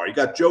so far. You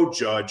got Joe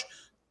Judge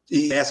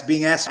being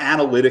asked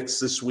analytics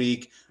this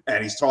week,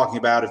 and he's talking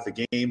about if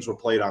the games were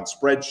played on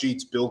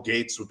spreadsheets, Bill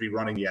Gates would be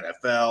running the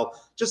NFL.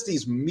 Just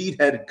these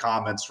meatheaded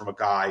comments from a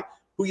guy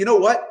who, you know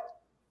what?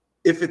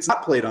 If it's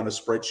not played on a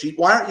spreadsheet,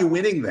 why aren't you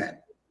winning then?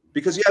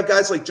 Because you have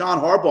guys like John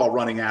Harbaugh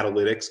running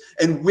analytics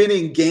and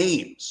winning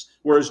games,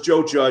 whereas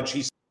Joe Judge,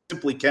 he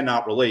simply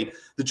cannot relate.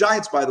 The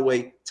Giants, by the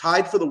way,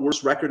 tied for the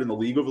worst record in the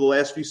league over the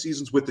last few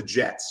seasons with the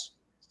Jets.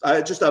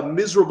 Just a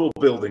miserable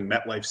building,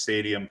 MetLife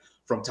Stadium,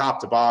 from top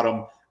to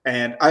bottom.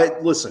 And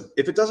listen,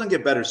 if it doesn't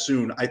get better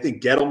soon, I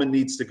think Gettleman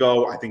needs to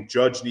go. I think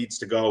Judge needs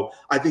to go.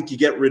 I think you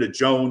get rid of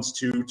Jones,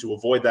 too, to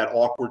avoid that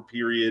awkward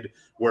period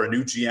where a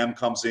new GM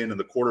comes in and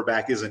the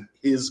quarterback isn't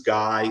his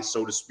guy,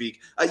 so to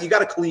speak. You got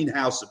to clean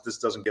house if this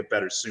doesn't get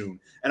better soon.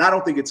 And I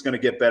don't think it's going to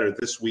get better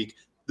this week.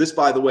 This,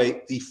 by the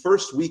way, the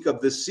first week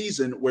of this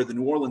season where the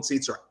New Orleans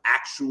Saints are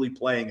actually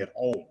playing at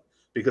home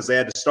because they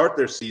had to start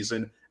their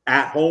season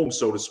at home,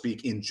 so to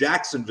speak, in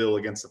Jacksonville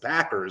against the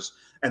Packers,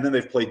 and then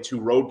they've played 2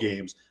 road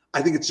games.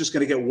 I think it's just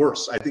going to get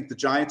worse. I think the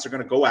Giants are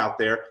going to go out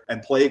there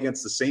and play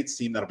against the Saints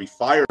team that'll be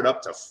fired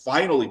up to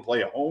finally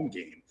play a home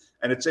game,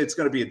 and it's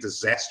going to be a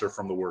disaster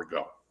from the word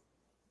go.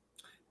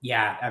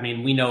 Yeah, I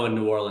mean, we know a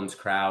New Orleans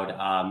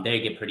crowd,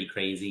 they get pretty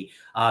crazy.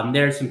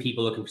 There are some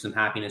people looking for some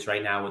happiness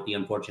right now with the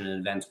unfortunate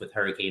events with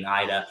Hurricane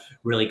Ida,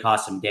 really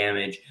caused some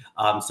damage.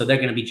 So they're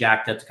going to be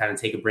jacked up to kind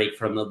of take a break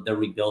from the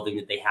rebuilding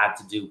that they had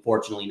to do.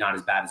 Fortunately, not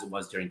as bad as it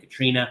was during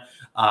Katrina.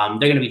 They're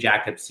going to be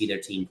jacked up to see their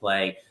team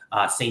play.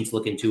 Saints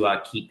looking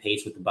to keep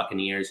pace with the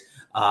Buccaneers.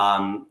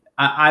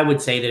 I would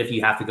say that if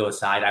you have to go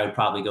aside, I would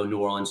probably go New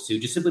Orleans too,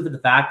 just simply for the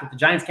fact that the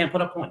Giants can't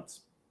put up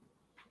points.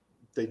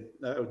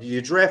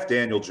 You draft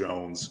Daniel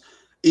Jones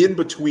in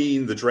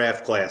between the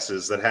draft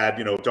classes that had,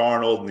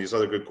 Darnold and these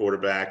other good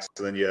quarterbacks.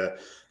 And then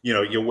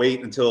you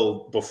wait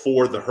until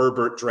before the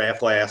Herbert draft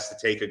class to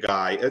take a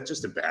guy. It's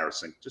just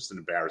embarrassing, just an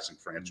embarrassing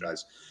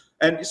franchise.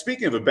 And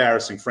speaking of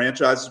embarrassing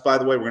franchises, by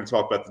the way, we're going to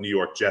talk about the New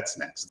York Jets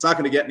next. It's not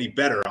going to get any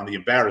better on the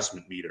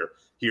embarrassment meter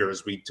here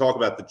as we talk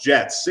about the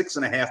Jets,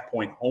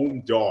 6.5-point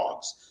home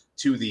dogs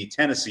to the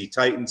Tennessee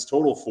Titans,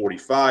 total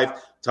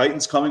 45.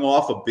 Titans coming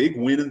off a big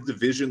win in the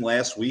division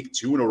last week,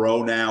 2 in a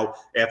row now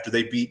after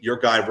they beat your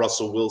guy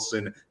Russell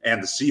Wilson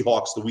and the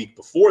Seahawks the week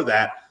before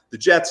that. The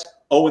Jets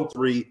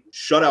 0-3,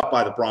 shut out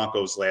by the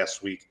Broncos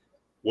last week.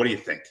 What do you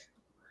think?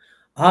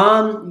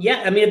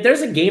 Yeah, I mean, if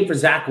there's a game for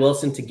Zach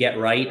Wilson to get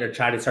right or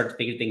try to start to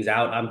figure things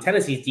out,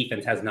 Tennessee's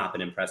defense has not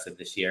been impressive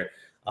this year,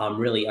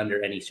 really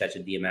under any stretch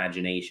of the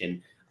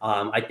imagination.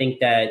 I think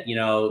that,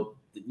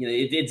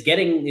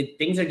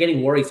 things are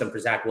getting worrisome for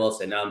Zach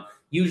Wilson.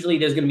 Usually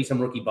there's going to be some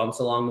rookie bumps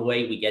along the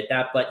way. We get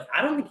that, but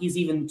I don't think he's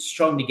even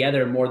strung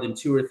together more than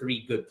 2 or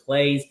 3 good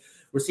plays.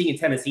 We're seeing a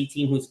Tennessee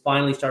team who's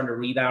finally starting to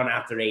rebound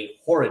after a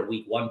horrid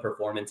week 1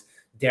 performance.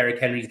 Derrick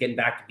Henry's getting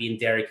back to being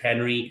Derrick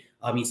Henry.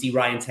 You see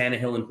Ryan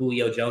Tannehill and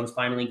Julio Jones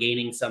finally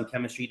gaining some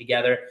chemistry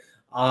together.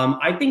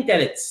 I think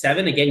that at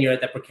 7, again, you're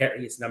at that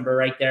precarious number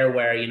right there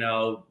where,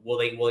 will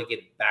they get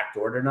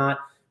backdoored or not?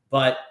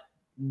 But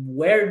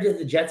where did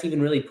the Jets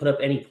even really put up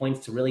any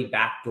points to really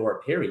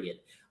backdoor, period?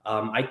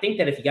 I think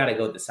that if you got to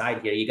go with the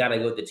side here, you got to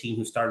go with the team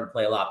who's starting to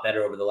play a lot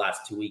better over the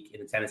last 2 weeks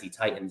in the Tennessee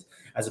Titans,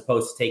 as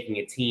opposed to taking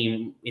a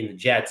team in the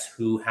Jets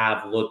who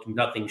have looked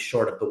nothing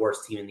short of the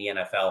worst team in the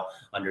NFL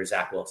under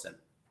Zach Wilson.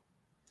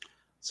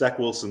 Zach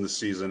Wilson this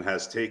season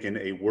has taken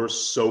a worse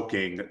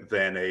soaking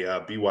than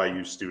a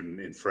BYU student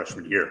in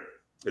freshman year.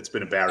 It's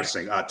been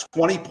embarrassing.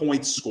 20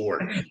 points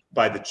scored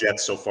by the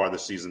Jets so far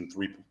this season,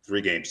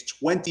 three games.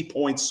 20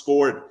 points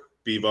scored,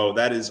 Bevo.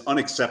 That is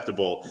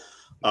unacceptable.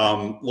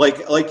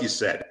 Like you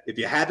said, if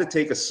you had to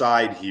take a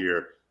side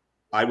here,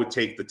 I would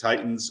take the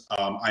Titans.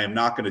 I am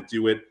not going to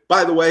do it.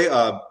 By the way,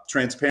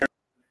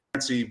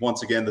 transparency,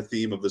 once again, the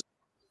theme of this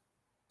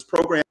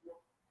program.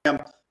 I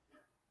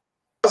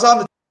was on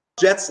the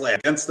Jets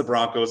against the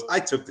Broncos. I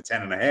took the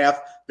 10.5.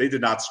 They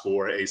did not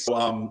score a.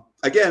 So,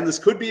 again, this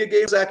could be a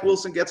game Zach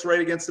Wilson gets right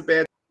against the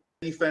bad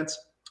defense.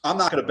 I'm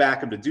not going to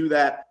back him to do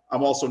that.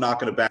 I'm also not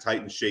going to back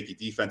Titans' shaky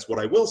defense. What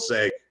I will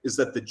say is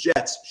that the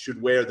Jets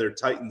should wear their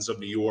Titans of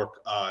New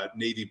York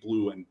navy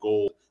blue and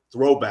gold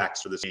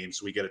throwbacks for this game,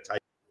 so we get a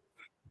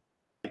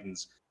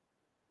Titans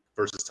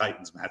versus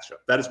Titans matchup.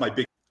 That is my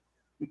big.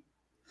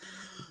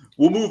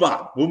 We'll move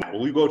on.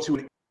 We'll go to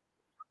an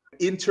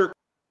interconference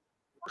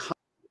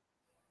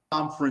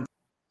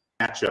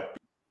matchup.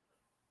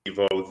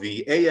 Bevo,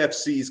 the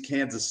AFC's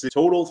Kansas City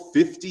total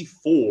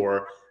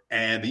 54,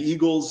 and the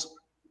Eagles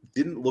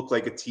didn't look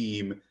like a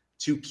team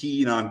too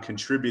keen on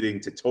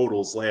contributing to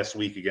totals last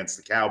week against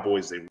the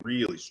Cowboys. They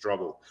really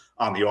struggled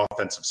on the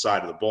offensive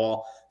side of the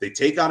ball. They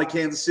take on a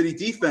Kansas City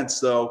defense,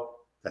 though,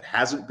 that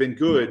hasn't been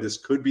good. This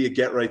could be a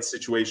get-right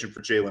situation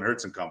for Jalen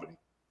Hurts and company.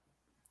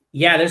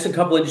 Yeah, there's a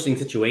couple interesting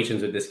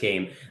situations with this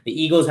game.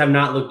 The Eagles have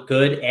not looked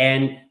good,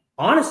 and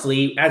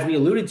honestly, as we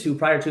alluded to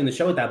prior to in the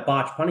show with that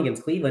botched punt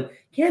against Cleveland,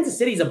 Kansas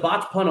City's a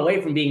botched punt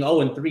away from being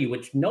 0-3,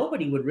 which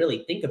nobody would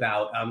really think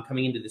about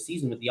coming into the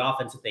season with the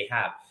offense that they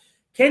have.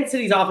 Kansas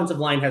City's offensive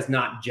line has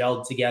not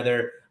gelled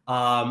together.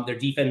 Their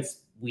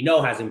defense, we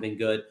know, hasn't been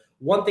good.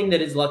 One thing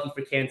that is lucky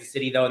for Kansas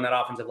City, though, in that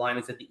offensive line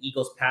is that the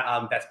Eagles'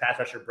 best pass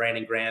rusher,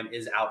 Brandon Graham,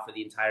 is out for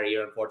the entire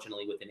year,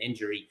 unfortunately, with an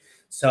injury.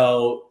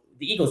 So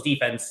the Eagles'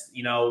 defense,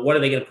 what are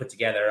they going to put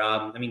together?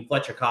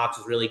 Fletcher Cox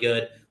is really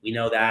good. We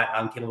know that.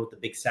 Came up with the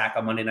big sack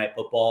on Monday Night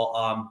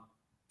Football.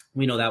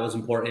 We know that was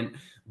important.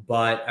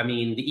 But,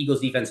 the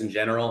Eagles' defense in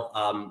general,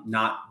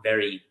 not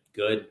very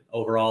good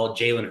overall.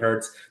 Jalen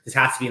Hurts, this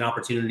has to be an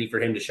opportunity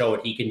for him to show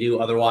what he can do.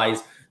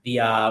 Otherwise,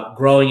 the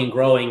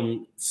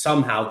growing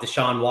somehow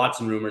Deshaun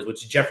Watson rumors,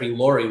 which Jeffrey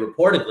Lurie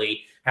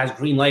reportedly has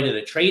green-lighted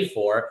a trade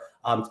for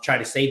to try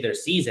to save their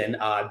season.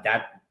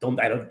 I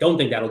don't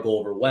think that'll go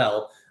over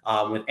well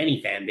with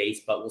any fan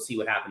base, but we'll see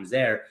what happens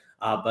there.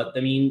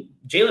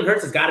 Jalen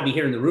Hurts has got to be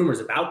hearing the rumors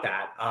about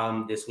that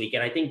this week,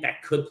 and I think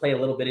that could play a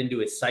little bit into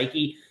his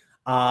psyche.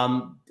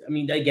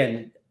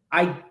 Again,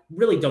 I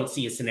really don't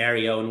see a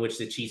scenario in which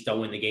the Chiefs don't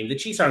win the game. The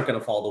Chiefs aren't going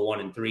to fall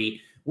to 1-3.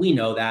 We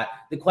know that.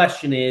 The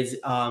question is,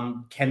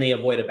 can they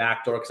avoid a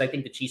backdoor? Because I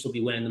think the Chiefs will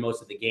be winning the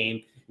most of the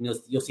game. And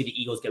you'll see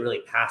the Eagles get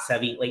really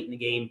pass-heavy late in the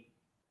game.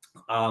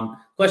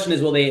 Question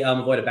is, will they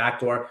avoid a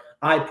backdoor?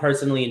 I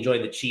personally enjoy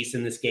the Chiefs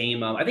in this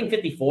game. I think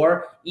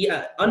 54,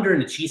 under in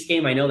the Chiefs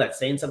game, I know that's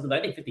saying something, but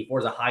I think 54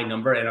 is a high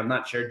number, and I'm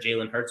not sure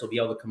Jalen Hurts will be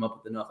able to come up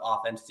with enough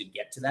offense to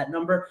get to that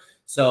number.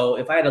 So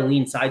if I had to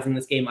lean sides in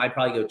this game, I'd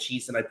probably go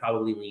Chiefs, and I'd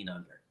probably lean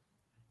under.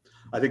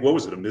 I think, what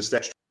was it, a missed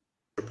extra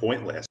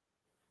point last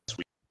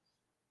week?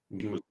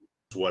 It was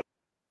what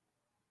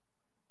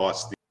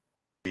lost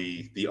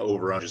the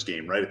over-under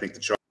game, right? I think the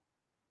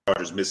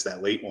Chargers missed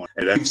that late one.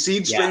 And we've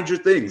seen stranger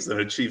things than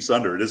a Chiefs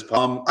under. It is.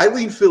 I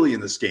lean Philly in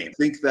this game.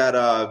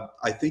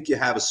 I think you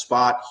have a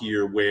spot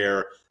here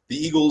where the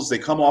Eagles, they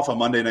come off a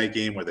Monday night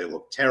game where they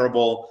look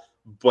terrible,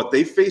 but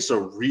they face a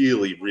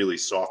really, really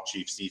soft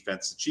Chiefs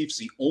defense. The Chiefs,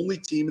 the only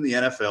team in the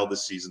NFL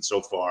this season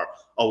so far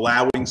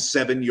allowing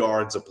 7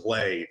 yards a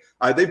play.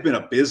 They've been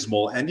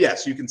abysmal. And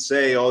yes, you can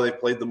say, they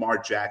played Lamar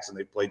Jackson,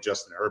 they played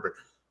Justin Herbert.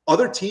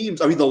 Other teams,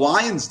 the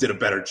Lions did a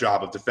better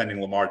job of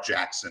defending Lamar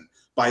Jackson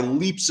by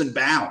leaps and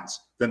bounds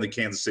than the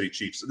Kansas City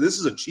Chiefs. This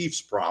is a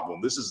Chiefs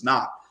problem. This is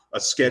not a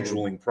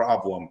scheduling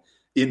problem,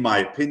 in my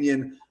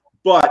opinion.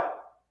 But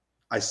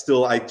I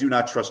do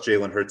not trust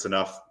Jalen Hurts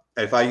enough.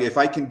 If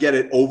I can get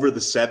it over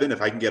the 7,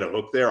 if I can get a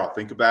hook there, I'll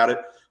think about it.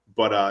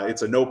 But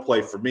it's a no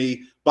play for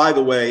me. By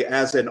the way,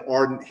 as an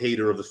ardent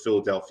hater of the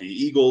Philadelphia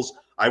Eagles,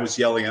 I was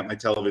yelling at my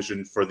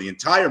television for the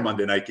entire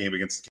Monday night game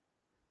against the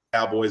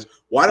Cowboys.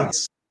 Why don't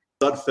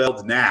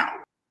Sudfeld now?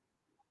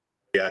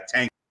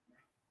 Tank.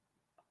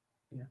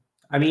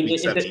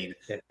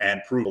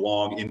 And prove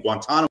along in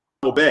Guantanamo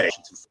Bay.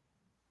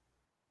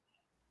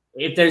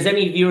 If there's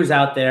any viewers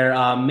out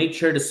there, make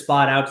sure to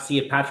spot out to see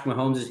if Patrick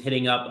Mahomes is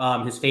hitting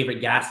up his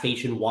favorite gas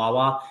station,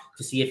 Wawa,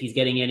 to see if he's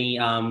getting any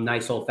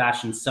nice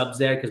old-fashioned subs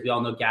there, because we all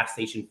know gas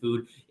station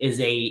food is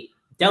a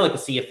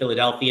delicacy of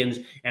Philadelphians.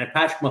 And if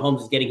Patrick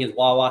Mahomes is getting his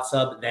Wawa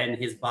sub, then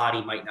his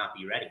body might not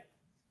be ready.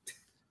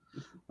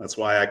 That's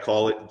why I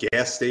call it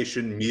Gas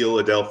Station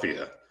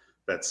Mealadelphia.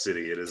 That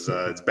city. It is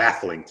it's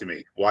baffling to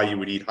me why you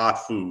would eat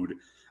hot food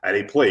at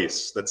a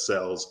place that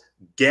sells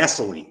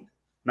gasoline.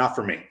 Not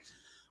for me.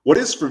 What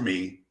is for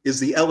me is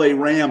the LA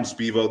Rams,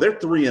 Bevo. They're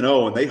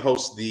 3-0, and they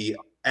host the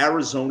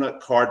Arizona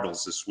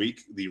Cardinals this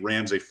week. The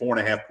Rams, a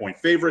 4.5-point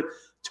favorite.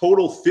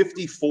 Total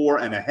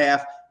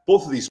 54.5.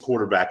 Both of these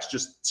quarterbacks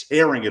just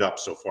tearing it up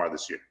so far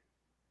this year.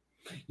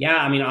 Yeah,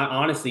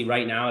 honestly,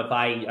 right now,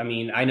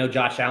 I know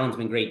Josh Allen's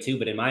been great too,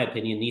 but in my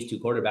opinion, these two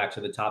quarterbacks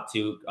are the top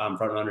two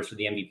front runners for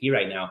the MVP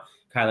right now,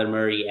 Kyler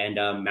Murray and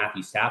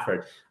Matthew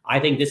Stafford. I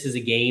think this is a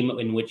game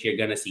in which you're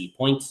going to see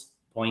points.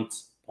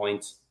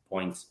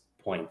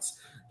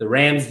 The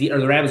Rams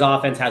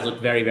offense has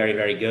looked very, very,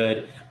 very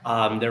good.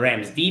 The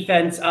Rams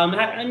defense,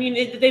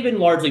 they've been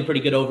largely pretty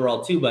good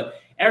overall too, but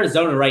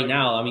Arizona right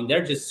now,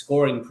 they're just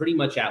scoring pretty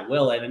much at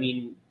will.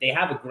 And they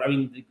have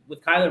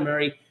with Kyler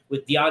Murray,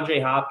 with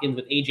DeAndre Hopkins,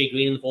 with AJ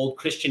Green in the fold,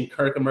 Christian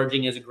Kirk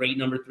emerging as a great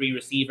number 3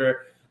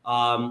 receiver.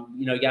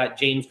 You got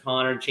James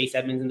Conner and Chase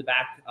Edmonds in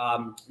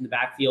the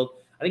backfield.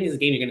 I think this is a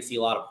game you're going to see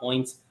a lot of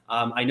points.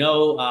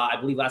 I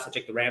believe last I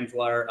checked, the Rams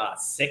were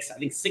 6. I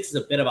think 6 is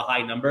a bit of a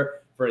high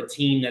number for a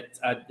team that,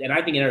 and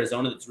I think in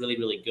Arizona that's really,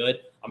 really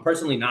good. I'm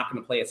personally not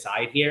going to play a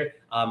side here.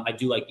 I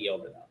do like the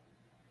over though.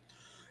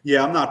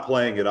 Yeah, I'm not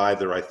playing it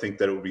either. I think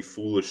that it would be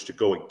foolish to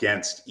go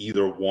against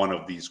either one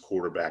of these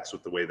quarterbacks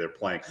with the way they're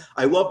playing.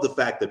 I love the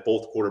fact that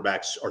both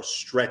quarterbacks are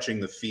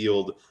stretching the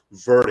field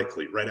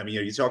vertically, right? I mean,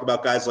 you talk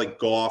about guys like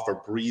Goff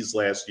or Breeze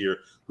last year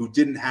who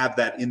didn't have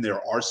that in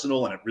their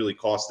arsenal, and it really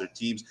cost their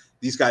teams.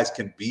 These guys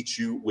can beat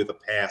you with a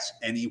pass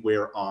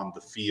anywhere on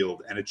the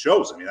field, and it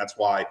shows. I mean, that's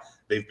why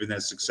they've been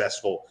as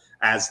successful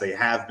as they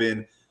have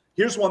been.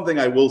 Here's one thing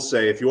I will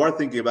say. If you are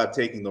thinking about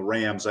taking the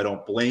Rams, I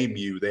don't blame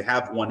you. They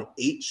have won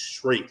 8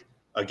 straight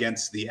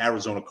against the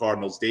Arizona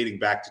Cardinals dating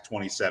back to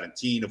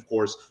 2017. Of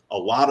course, a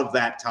lot of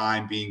that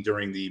time being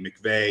during the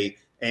McVay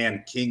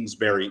and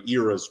Kingsbury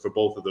eras for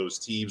both of those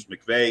teams.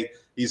 McVay,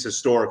 he's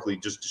historically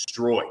just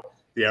destroyed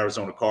the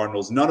Arizona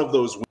Cardinals. None of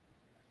those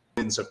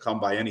wins have come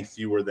by any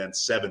fewer than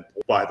 7,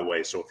 by the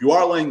way. So if you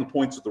are laying the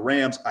points with the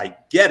Rams, I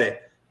get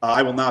it.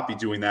 I will not be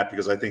doing that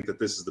because I think that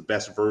this is the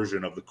best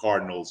version of the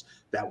Cardinals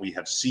that we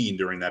have seen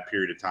during that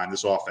period of time.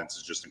 This offense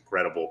is just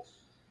incredible.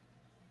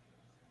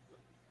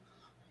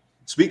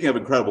 Speaking of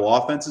incredible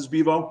offenses,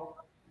 Bevo,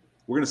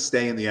 we're going to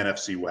stay in the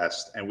NFC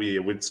West, and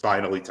it's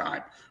finally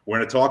time. We're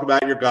going to talk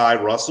about your guy,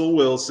 Russell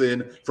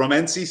Wilson, from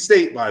NC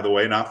State, by the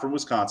way, not from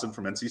Wisconsin,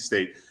 from NC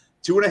State.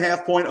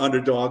 2.5-point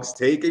underdogs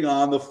taking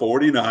on the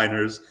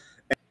 49ers.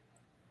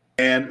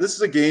 And this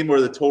is a game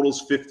where the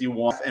total's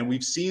 51, and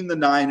we've seen the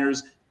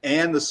Niners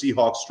and the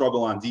Seahawks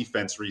struggle on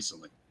defense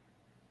recently.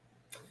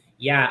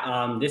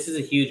 Yeah, this is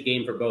a huge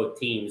game for both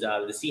teams.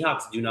 The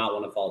Seahawks do not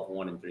want to fall to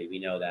 1-3. We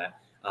know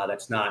that.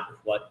 That's not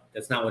what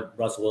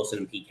Russell Wilson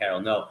and Pete Carroll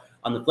know.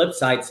 On the flip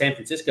side, San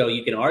Francisco,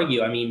 you can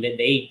argue, I mean, that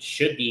they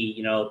should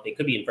be, they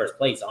could be in first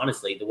place,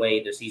 honestly, the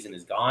way their season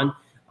has gone.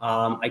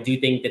 I do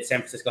think that San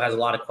Francisco has a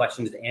lot of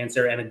questions to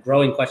answer and a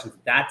growing questions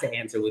to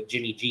answer with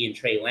Jimmy G and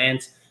Trey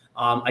Lance.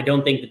 I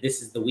don't think that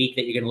this is the week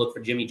that you're going to look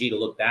for Jimmy G to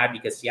look bad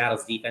because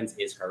Seattle's defense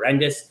is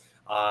horrendous.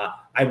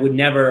 I would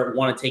never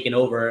want to take an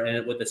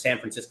over with the San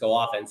Francisco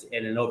offense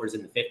and an over's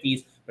in the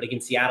 50s, but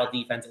against Seattle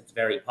defense, it's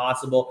very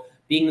possible.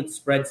 Being that the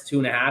spread's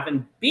 2.5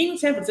 and being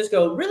San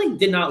Francisco really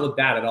did not look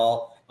bad at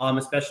all,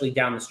 especially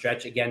down the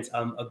stretch against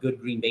a good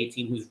Green Bay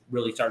team who's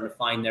really starting to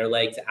find their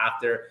legs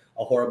after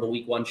a horrible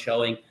week 1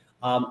 showing.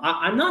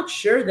 I'm not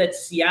sure that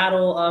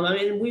Seattle,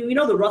 we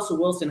know that Russell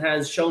Wilson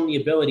has shown the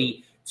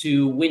ability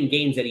to win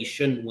games that he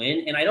shouldn't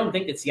win. And I don't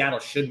think that Seattle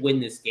should win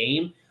this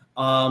game.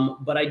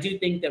 But I do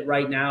think that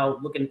right now,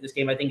 looking at this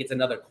game, I think it's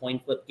another coin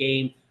flip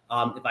game.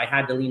 If I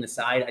had to lean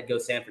aside, I'd go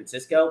San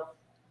Francisco.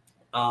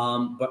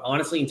 But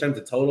honestly, in terms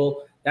of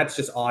total, that's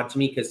just odd to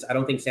me because I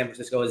don't think San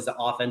Francisco's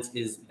offense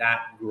is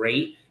that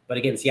great. But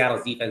again,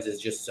 Seattle's defense is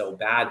just so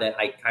bad that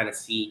I kind of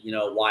see,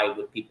 why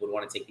people would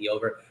want to take the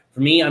over. For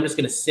me, I'm just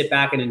going to sit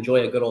back and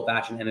enjoy a good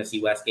old-fashioned NFC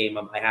West game.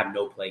 I have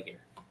no play here.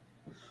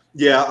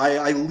 Yeah,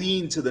 I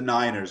lean to the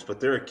Niners, but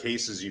there are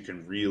cases you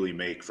can really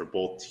make for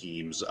both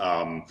teams.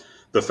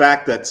 The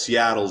fact that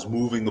Seattle's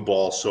moving the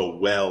ball so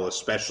well,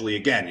 especially,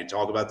 again, you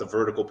talk about the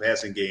vertical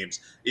passing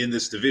games in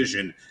this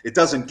division, it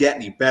doesn't get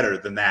any better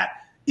than that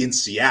in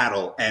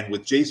Seattle. And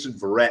with Jason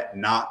Verrett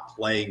not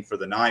playing for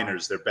the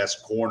Niners, their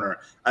best corner,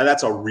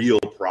 that's a real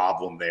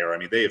problem there. I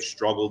mean, they have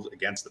struggled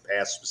against the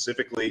pass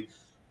specifically.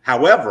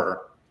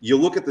 However, you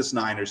look at this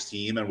Niners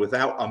team, and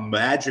without a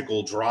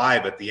magical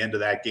drive at the end of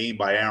that game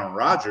by Aaron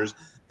Rodgers,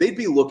 they'd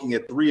be looking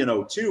at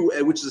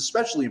 3-0-2, which is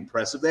especially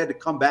impressive. They had to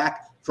come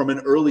back from an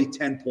early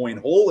 10-point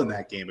hole in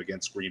that game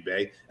against Green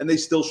Bay, and they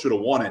still should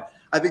have won it.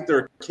 I think there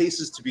are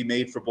cases to be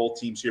made for both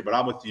teams here, but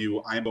I'm with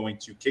you. I'm going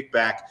to kick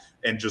back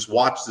and just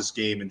watch this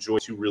game, enjoy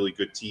 2 really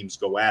good teams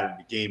go at it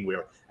in a game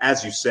where,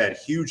 as you said,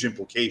 huge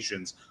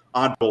implications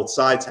on both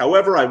sides.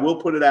 However, I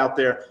will put it out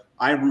there.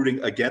 I'm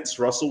rooting against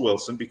Russell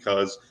Wilson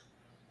because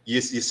you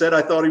said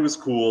I thought he was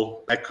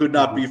cool. I could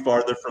not be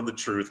farther from the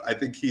truth. I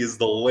think he is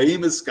the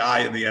lamest guy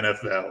in the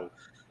NFL.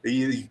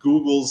 He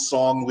Googles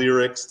song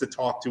lyrics to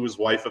talk to his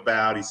wife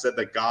about. He said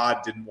that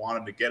God didn't want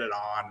him to get it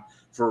on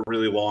for a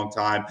really long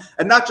time.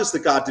 And not just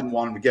that God didn't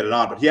want him to get it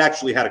on, but he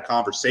actually had a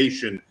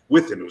conversation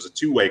with him. It was a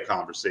 2-way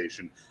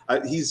conversation.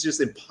 He's just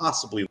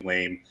impossibly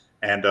lame.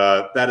 And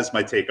that is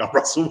my take on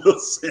Russell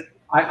Wilson.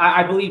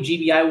 I believe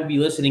GBI will be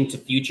listening to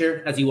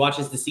Future as he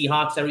watches the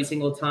Seahawks every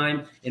single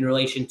time in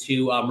relation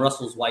to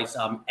Russell's wife's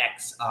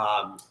ex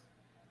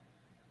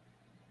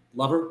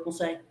lover, we'll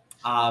say.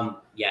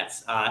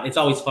 Yes, it's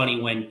always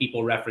funny when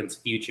people reference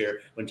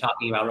Future when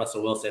talking about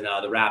Russell Wilson,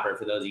 the rapper,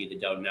 for those of you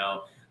that don't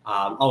know.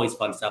 Always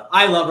fun stuff.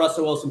 I love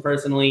Russell Wilson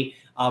personally.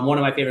 One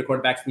of my favorite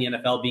quarterbacks in the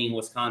NFL, being a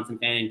Wisconsin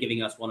fan and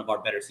giving us one of our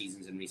better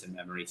seasons in recent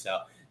memory. So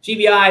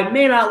GBI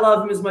may not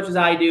love him as much as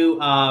I do,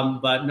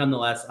 but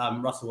nonetheless,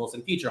 Russell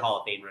Wilson, future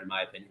Hall of Famer in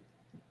my opinion.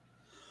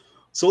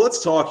 So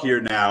let's talk here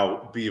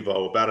now,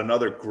 Bevo, about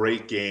another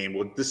great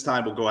game. This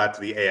time we'll go out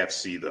to the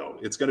AFC, though.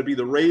 It's going to be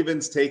the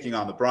Ravens taking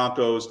on the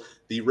Broncos.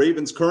 The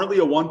Ravens currently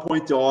a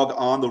 1-point dog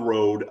on the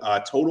road,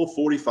 total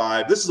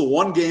 45. This is the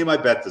one game I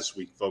bet this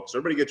week, folks.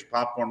 Everybody get your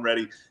popcorn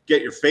ready.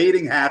 Get your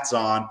fading hats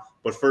on.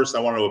 But first, I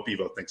want to know what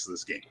Bevo thinks of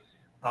this game.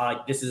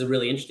 This is a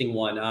really interesting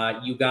one.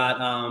 You got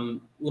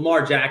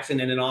Lamar Jackson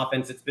in an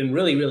offense that's been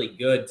really, really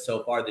good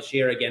so far this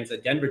year against a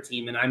Denver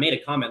team. And I made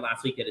a comment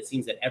last week that it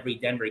seems that every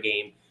Denver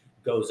game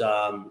goes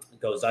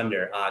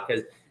under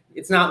because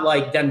it's not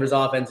like Denver's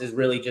offense is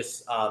really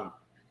just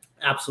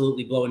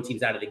absolutely blowing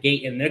teams out of the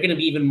gate. And they're going to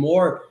be even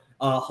more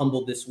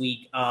humbled this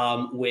week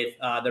with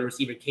the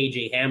receiver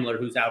KJ Hamler,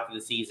 who's out for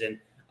the season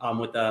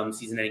with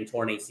season-ending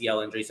torn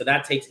ACL injury. So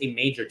that takes a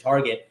major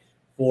target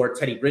for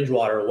Teddy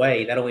Bridgewater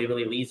away. That only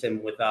really leaves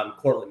him with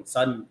Cortland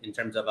Sutton in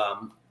terms of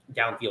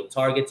downfield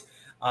targets.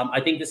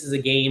 I think this is a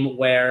game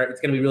where it's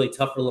going to be really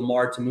tough for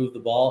Lamar to move the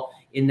ball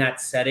in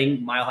that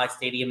setting. Mile High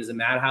Stadium is a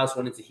madhouse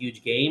when it's a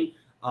huge game.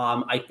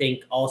 I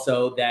think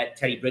also that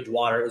Teddy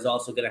Bridgewater is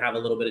also going to have a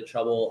little bit of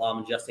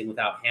trouble adjusting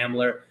without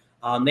Hamler.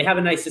 They have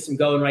a nice system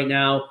going right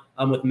now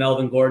with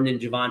Melvin Gordon and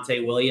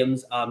Javonte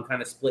Williams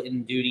kind of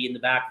splitting duty in the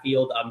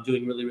backfield,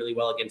 doing really, really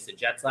well against the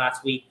Jets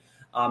last week.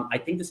 I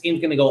think this game's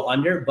going to go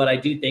under, but I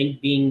do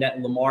think being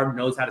that Lamar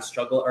knows how to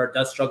struggle or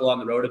does struggle on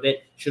the road a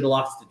bit, should have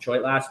lost to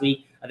Detroit last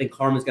week. I think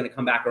karma's going to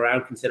come back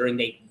around considering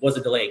they was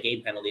a delay of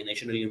game penalty and they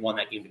shouldn't have even won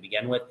that game to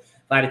begin with.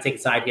 If I had to take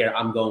a side here,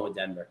 I'm going with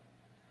Denver.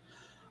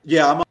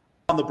 Yeah, I'm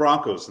on the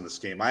Broncos in this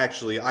game. I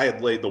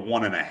had laid the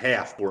 1.5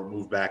 before it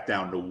moved back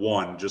down to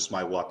 1. Just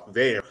my luck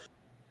there.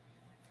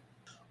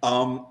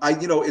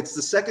 It's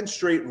the second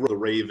straight the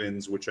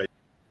Ravens, which I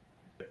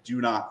do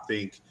not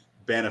think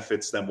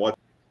benefits them.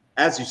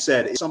 As you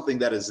said, it's something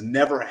that has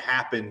never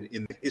happened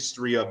in the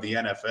history of the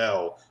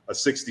NFL, a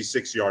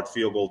 66-yard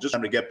field goal, just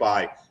trying to get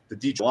by the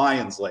Detroit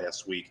Lions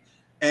last week.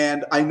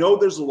 And I know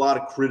there's a lot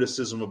of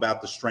criticism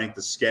about the strength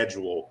of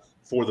schedule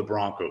for the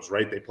Broncos,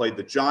 right? They played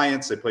the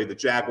Giants, they played the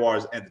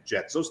Jaguars, and the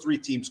Jets. Those three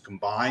teams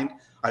combined,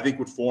 I think,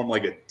 would form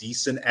like a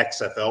decent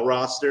XFL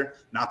roster,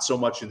 not so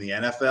much in the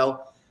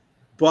NFL.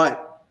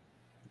 But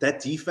that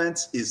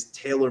defense is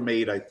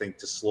tailor-made, I think,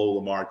 to slow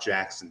Lamar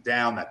Jackson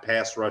down. That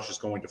pass rush is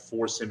going to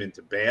force him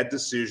into bad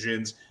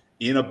decisions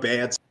in a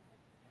bad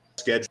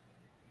scheduling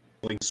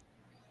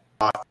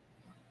spot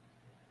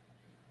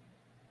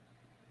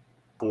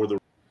for the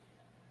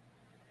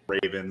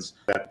Ravens.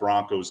 That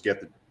Broncos get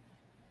the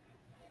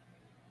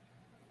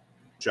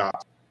job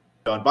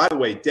done. By the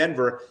way,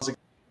 Denver has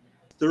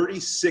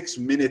 36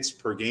 minutes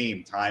per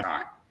game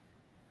time.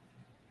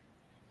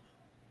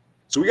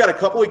 So we got a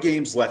couple of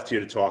games left here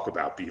to talk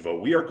about, Bevo.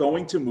 We are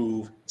going to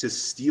move to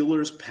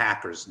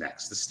Steelers-Packers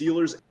next. The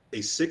Steelers, a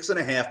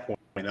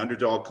 6.5-point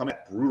underdog, coming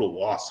at brutal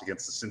loss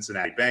against the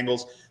Cincinnati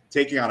Bengals,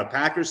 taking on a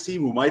Packers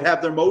team who might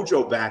have their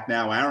mojo back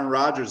now. Aaron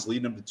Rodgers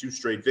leading them to 2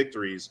 straight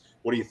victories.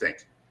 What do you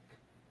think?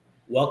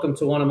 Welcome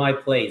to one of my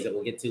plays that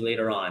we'll get to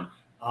later on.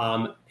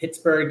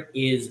 Pittsburgh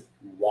is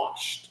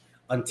washed.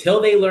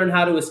 Until they learn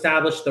how to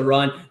establish the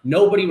run,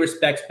 nobody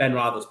respects Ben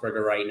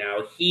Roethlisberger right now.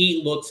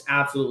 He looks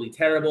absolutely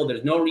terrible.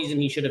 There's no reason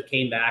he should have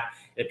came back.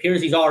 It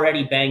appears he's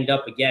already banged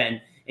up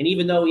again. And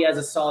even though he has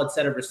a solid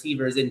set of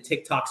receivers in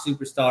TikTok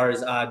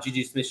superstars,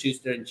 Juju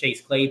Smith-Schuster and Chase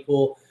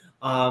Claypool,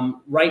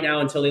 right now,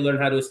 until they learn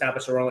how to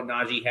establish a run with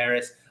Najee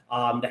Harris,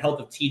 the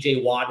health of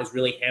TJ Watt is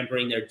really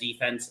hampering their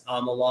defense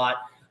a lot.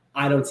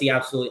 I don't see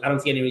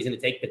any reason to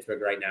take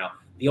Pittsburgh right now.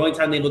 The only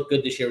time they looked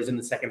good this year was in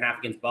the second half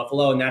against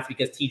Buffalo, and that's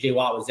because TJ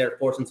Watt was there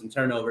forcing some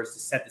turnovers to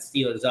set the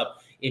Steelers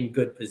up in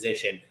good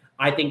position.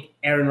 I think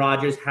Aaron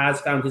Rodgers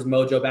has found his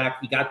mojo back.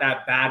 He got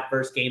that bad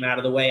first game out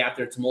of the way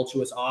after a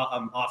tumultuous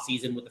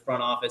offseason with the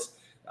front office.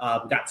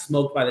 Got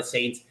smoked by the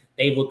Saints.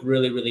 They've looked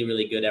really, really,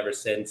 really good ever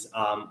since.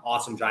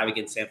 Awesome drive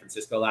against San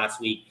Francisco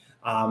last week.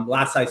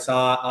 Last I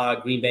saw,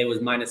 Green Bay was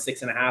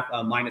 -6.5,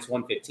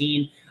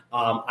 -115.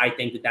 I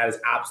think that is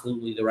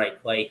absolutely the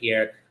right play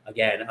here.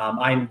 Again,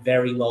 I'm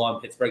very low on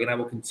Pittsburgh, and I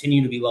will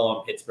continue to be low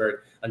on Pittsburgh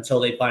until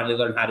they finally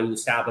learn how to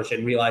establish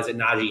and realize that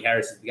Najee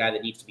Harris is the guy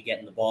that needs to be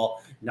getting the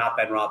ball, not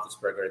Ben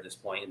Roethlisberger at this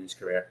point in his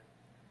career.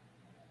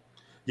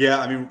 Yeah,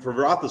 I mean, for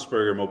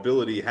Roethlisberger,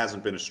 mobility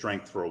hasn't been a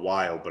strength for a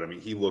while, but I mean,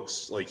 he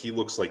looks like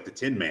the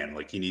Tin Man,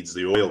 like he needs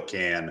the oil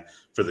can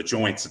for the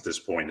joints at this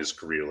point in his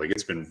career. Like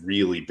it's been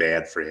really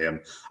bad for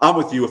him. I'm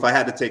with you. If I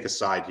had to take a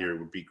side here, it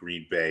would be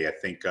Green Bay. I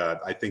think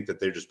that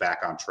they're just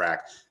back on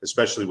track,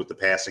 especially with the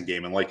passing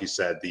game. And like you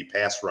said, the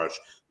pass rush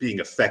being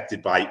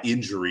affected by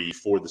injury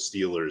for the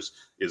Steelers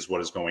is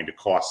what is going to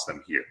cost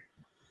them here.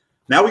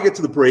 Now we get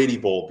to the Brady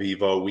Bowl,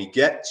 Bevo. We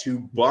get to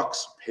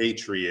Bucks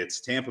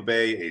Patriots. Tampa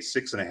Bay, a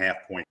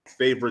 6.5-point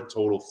favorite,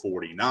 total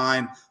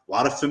 49. A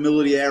lot of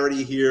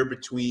familiarity here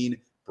between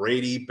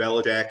Brady,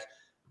 Belichick.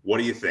 What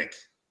do you think?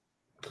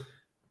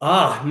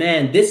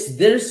 Man,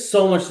 there's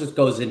so much that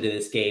goes into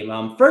this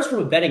game. First, from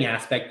a betting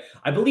aspect,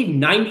 I believe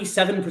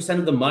 97%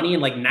 of the money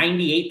and like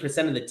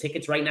 98% of the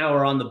tickets right now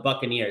are on the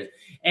Buccaneers.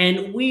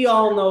 And we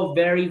all know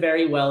very,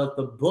 very well if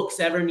the books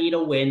ever need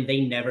a win,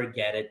 they never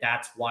get it.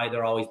 That's why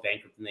they're always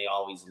bankrupt and they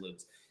always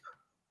lose.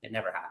 It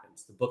never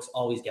happens. The books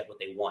always get what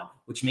they want,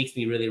 which makes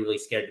me really, really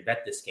scared to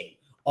bet this game.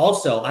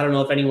 Also, I don't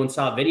know if anyone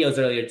saw videos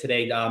earlier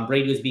today.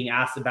 Brady was being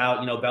asked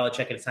about,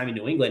 Belichick at his time in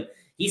New England.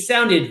 He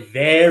sounded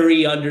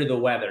very under the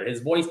weather.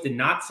 His voice did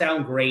not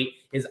sound great.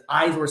 His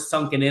eyes were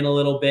sunken in a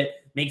little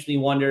bit. Makes me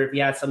wonder if he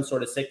has some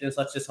sort of sickness.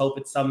 Let's just hope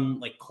it's some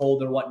like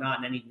cold or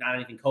whatnot, and not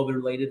anything COVID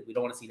related. We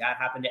don't want to see that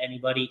happen to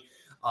anybody.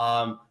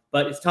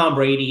 But it's Tom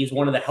Brady. He's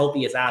one of the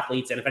healthiest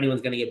athletes, and if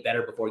anyone's going to get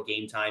better before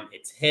game time,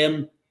 it's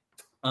him.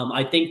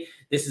 I think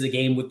this is a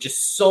game with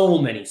just so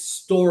many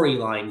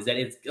storylines that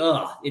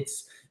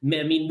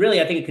I mean,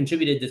 really, I think it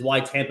contributed to why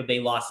Tampa Bay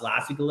lost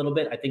last week a little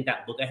bit. I think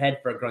that look ahead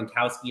for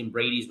Gronkowski and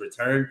Brady's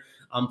return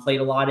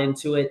played a lot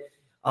into it.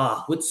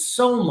 With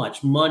so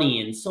much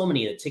money and so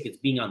many of the tickets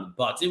being on the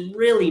Bucks, it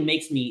really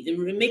makes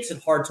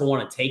it hard to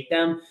want to take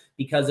them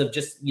because of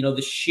just,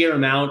 the sheer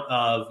amount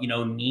of,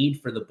 need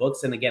for the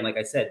books. And again, like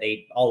I said,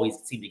 they always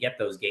seem to get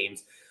those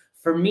games.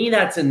 For me,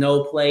 that's a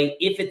no play.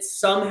 If it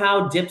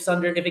somehow dips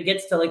if it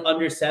gets to like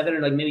under 7 or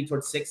like maybe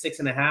towards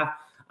 6.5,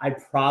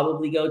 I'd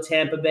probably go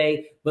Tampa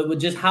Bay. But with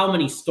just how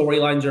many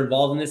storylines are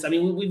involved in this, I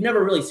mean, we've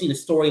never really seen a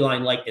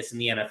storyline like this in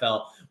the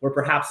NFL, where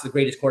perhaps the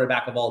greatest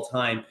quarterback of all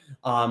time,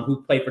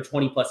 who played for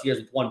 20 plus years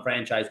with one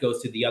franchise,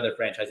 goes to the other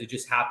franchise. It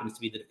just happens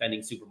to be the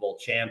defending Super Bowl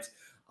champs.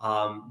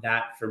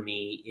 That for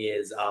me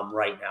is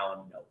right now a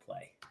no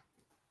play.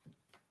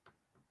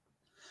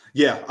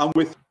 Yeah, I'm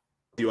with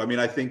you. I mean,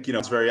 I think,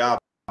 it's very obvious.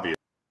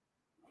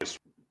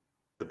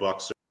 The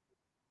Bucks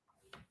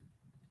are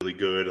really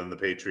good and the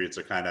Patriots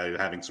are kind of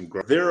having some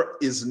growth. There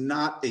is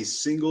not a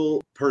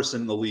single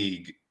person in the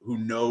league who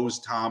knows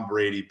Tom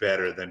Brady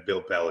better than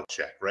Bill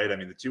Belichick, right? I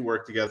mean, the two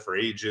work together for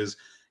ages.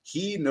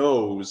 He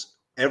knows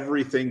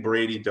everything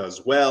Brady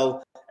does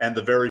well and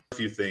the very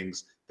few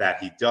things that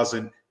he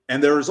doesn't.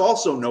 And there is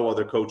also no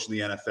other coach in the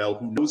NFL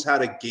who knows how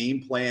to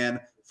game plan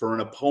for an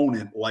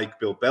opponent like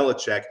Bill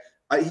Belichick.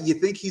 You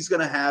think he's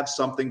going to have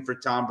something for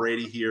Tom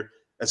Brady here,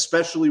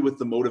 especially with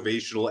the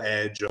motivational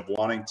edge of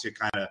wanting to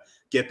kind of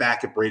get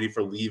back at Brady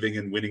for leaving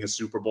and winning a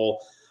Super Bowl?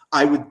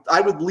 I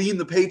would lean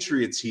the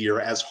Patriots here,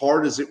 as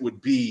hard as it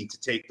would be to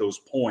take those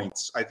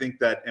points. I think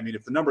that,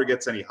 if the number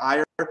gets any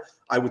higher,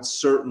 I would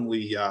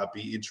certainly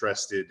be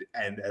interested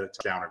and at a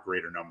touchdown or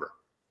greater number.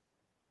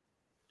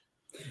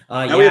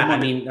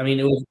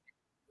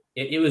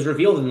 It was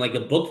revealed in like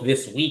a book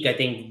this week. I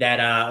think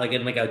that like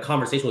in like a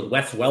conversation with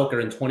Wes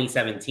Welker in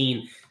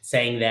 2017,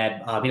 saying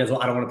that he doesn't.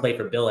 I don't want to play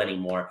for Bill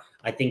anymore.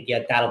 I think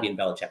that'll be in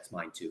Belichick's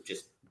mind too.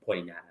 Just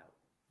pointing that out.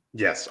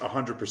 Yes,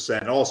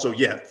 100%. Also,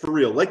 for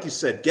real, like you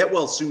said, get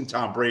well soon,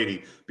 Tom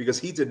Brady, because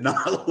he did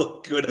not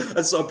look good.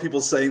 I saw people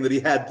saying that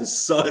he had the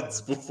suds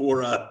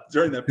before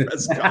during that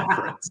press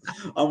conference.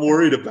 I'm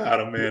worried about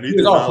him, man. He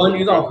was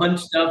all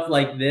hunched up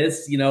like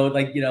this,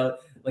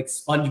 like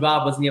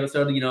SpongeBob was in the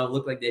episode.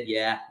 Looked like that.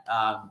 Yeah,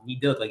 he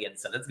did look like it.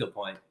 So that's a good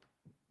point.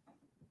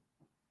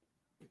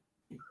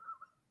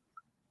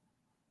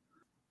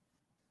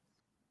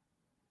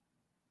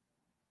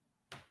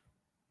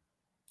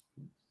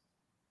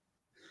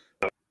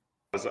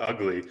 Was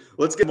ugly.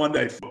 Let's get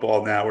Monday Night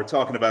Football now. We're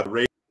talking about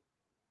the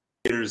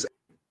Raiders,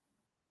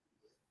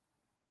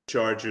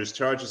 Chargers.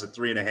 Chargers a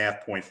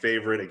 3.5-point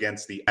favorite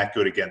against the that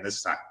good again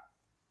this time.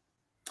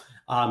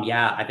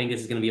 I think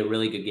this is going to be a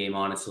really good game,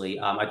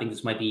 honestly. I think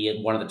this might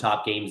be one of the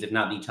top games, if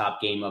not the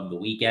top game of the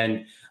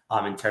weekend,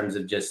 in terms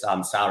of just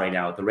style right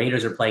now. The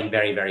Raiders are playing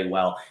very, very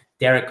well.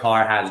 Derek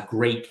Carr has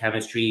great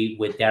chemistry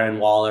with Darren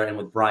Waller and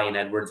with Brian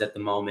Edwards at the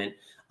moment.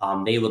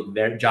 They look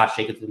Josh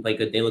Jacobs can play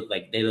good. They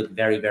look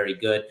very, very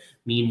good.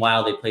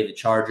 Meanwhile, they play the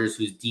Chargers,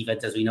 whose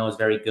defense, as we know, is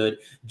very good.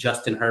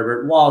 Justin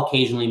Herbert, while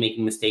occasionally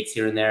making mistakes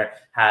here and there,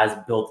 has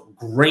built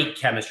great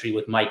chemistry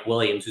with Mike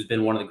Williams, who's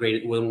been one of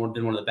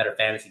the better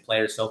fantasy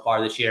players so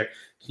far this year.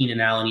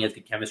 Keenan Allen, he has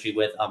good chemistry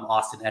with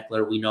Austin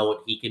Eckler. We know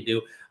what he can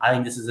do. I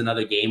think this is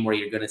another game where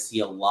you're going to see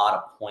a lot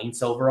of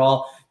points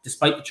overall.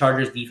 Despite the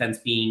Chargers defense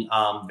being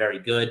very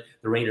good,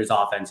 the Raiders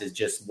offense is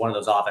just one of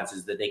those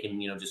offenses that they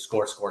can, just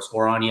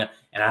score on you.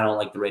 And I don't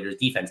like the Raiders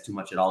defense too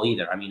much at all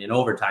either. I mean, in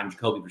overtime,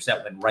 Jacoby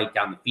Brissett went right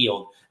down the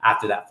field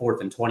after that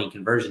 4th and 20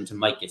 conversion to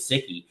Mike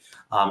Gesicki.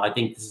 I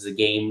think this is a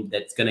game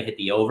that's going to hit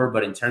the over,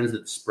 but in terms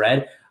of the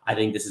spread, I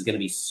think this is going to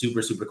be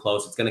super, super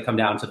close. It's going to come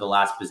down to the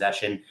last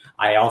possession.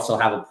 I also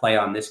have a play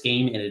on this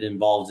game, and it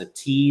involves a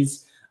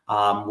tease.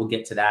 We'll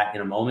get to that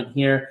in a moment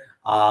here.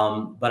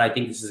 But I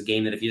think this is a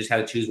game that if you just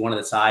had to choose one of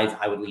the sides,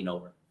 I would lean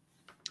over.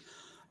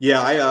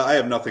 Yeah, I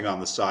have nothing on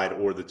the side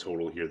or the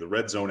total here. The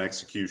red zone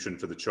execution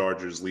for the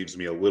Chargers leaves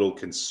me a little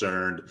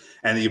concerned,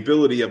 and the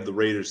ability of the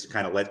Raiders to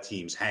kind of let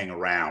teams hang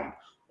around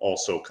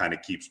also kind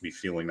of keeps me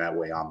feeling that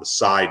way on the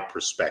side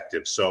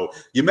perspective. So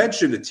you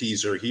mentioned a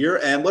teaser here,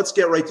 and let's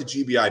get right to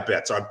GBI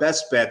bets. Our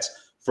best bets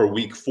for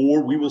week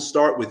 4. We will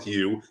start with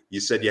you. You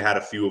said you had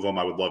a few of them.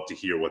 I would love to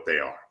hear what they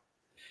are.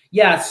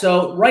 Yeah,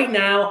 so right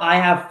now I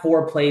have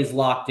 4 plays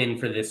locked in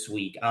for this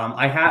week.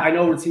 I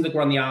know it seems like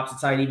we're on the opposite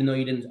side, even though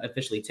you didn't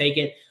officially take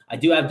it. I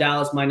do have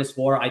Dallas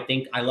 -4.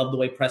 I love the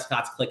way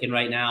Prescott's clicking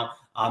right now.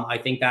 I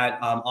think that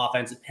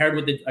offense paired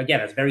with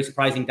it's very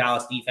surprising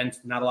Dallas defense.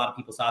 Not a lot of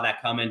people saw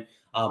that coming.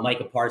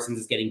 Micah Parsons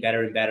is getting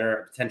better and better,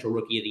 a potential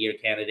rookie of the year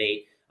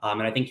candidate.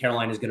 And I think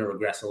Carolina is going to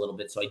regress a little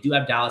bit. So I do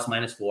have Dallas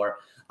 -4.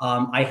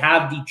 I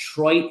have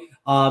Detroit.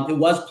 It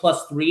was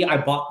 +3. I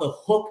bought the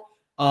hook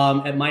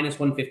at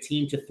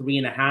 -115 to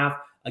 3.5.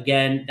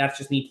 Again, that's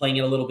just me playing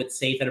it a little bit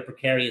safe at a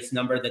precarious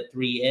number that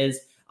 3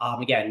 is.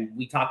 Again,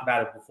 we talked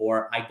about it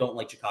before. I don't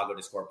like Chicago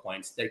to score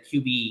points. Their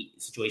QB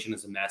situation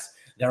is a mess.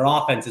 Their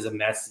offense is a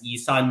mess. You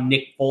saw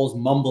Nick Foles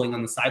mumbling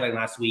on the sideline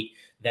last week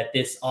that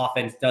this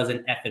offense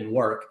doesn't effing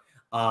work.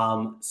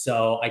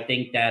 So I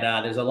think that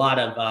there's a lot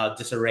of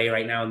disarray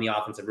right now in the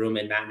offensive room,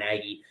 and Matt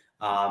Nagy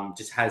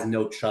just has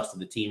no trust of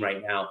the team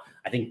right now.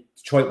 I think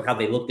Detroit, how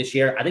they look this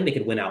year, I think they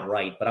could win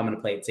outright, but I'm going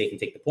to play it safe and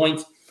take the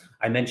points.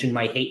 I mentioned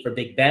my hate for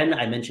Big Ben.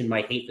 I mentioned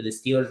my hate for the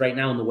Steelers right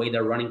now and the way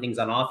they're running things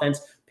on offense,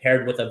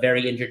 paired with a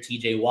very injured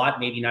TJ Watt,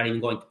 maybe not even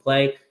going to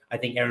play. I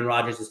think Aaron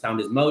Rodgers has found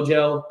his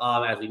mojo.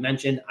 As we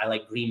mentioned, I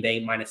like Green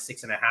Bay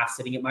 -6.5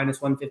 sitting at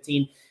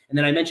 -115. And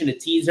then I mentioned a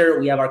teaser.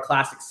 We have our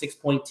classic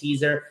 6-point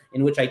teaser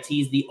in which I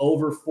tease the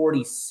over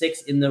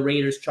 46 in the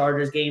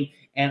Raiders-Chargers game.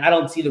 And I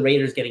don't see the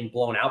Raiders getting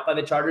blown out by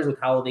the Chargers with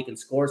how they can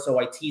score. So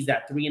I tease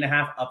that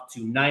 3.5 up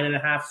to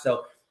 9.5.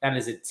 So that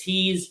is a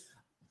tease.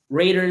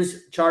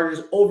 Raiders,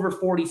 Chargers over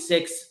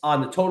 46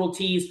 on the total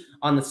tease,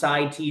 on the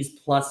side tease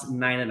plus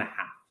 9.5.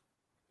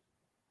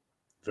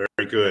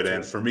 Very good.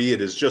 And for me,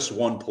 it is just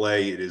one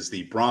play. It is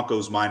the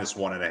Broncos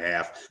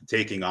 -1.5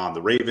 taking on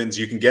the Ravens.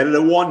 You can get it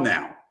at 1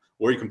 now,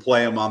 or you can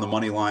play them on the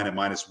money line at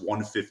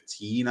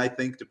 -115, I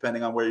think,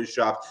 depending on where you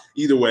shop.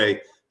 Either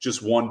way,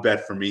 just one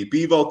bet for me.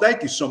 Bevo,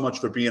 thank you so much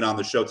for being on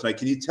the show tonight.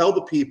 Can you tell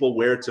the people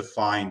where to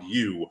find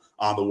you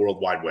on the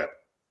World Wide Web?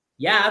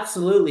 Yeah,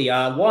 absolutely.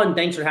 One,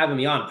 thanks for having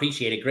me on.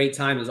 Appreciate it. Great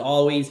time as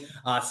always.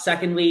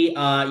 Secondly,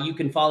 you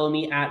can follow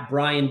me at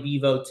Brian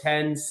Bevo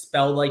 10,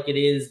 spelled like it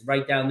is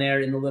right down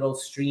there in the little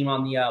stream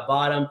on the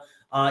bottom.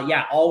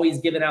 Yeah, always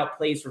giving out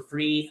plays for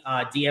free.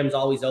 DM's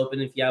always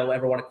open if you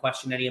ever want to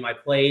question any of my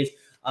plays.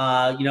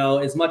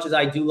 As much as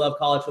I do love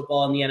college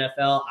football and the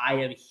NFL, I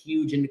am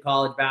huge into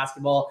college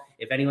basketball.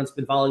 If anyone's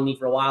been following me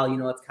for a while,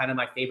 it's kind of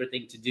my favorite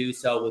thing to do.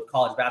 So with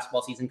college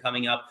basketball season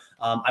coming up,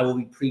 I will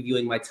be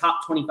previewing my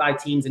top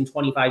 25 teams in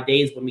 25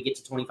 days when we get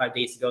to 25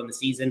 days to go in the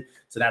season.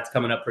 So that's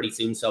coming up pretty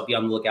soon. So be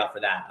on the lookout for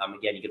that.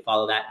 Again, you can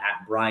follow that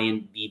at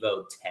Brian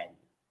Bevo 10.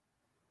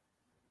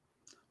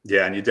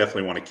 Yeah, and you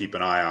definitely want to keep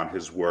an eye on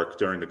his work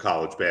during the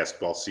college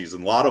basketball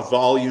season. A lot of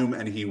volume,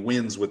 and he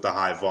wins with the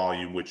high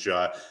volume, which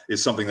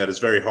is something that is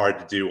very hard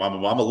to do. I'm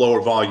a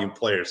lower volume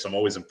player, so I'm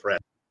always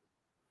impressed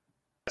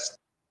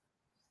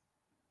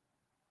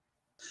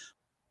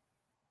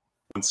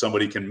when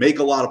somebody can make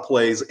a lot of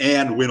plays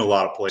and win a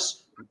lot of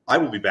plays. I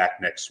will be back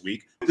next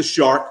week. With the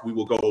Shark, we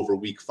will go over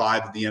week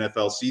 5 of the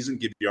NFL season,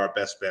 give you our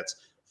best bets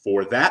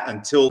for that.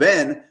 Until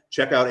then,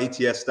 check out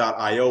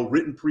ats.io,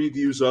 written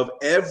previews of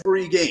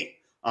every game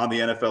on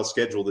the NFL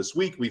schedule this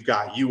week. We've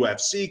got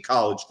UFC,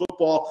 college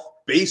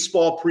football,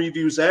 baseball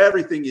previews,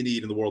 everything you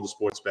need in the world of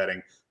sports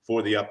betting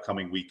for the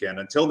upcoming weekend.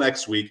 Until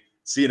next week,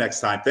 see you next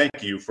time.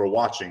 Thank you for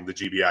watching the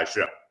GBI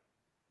Show.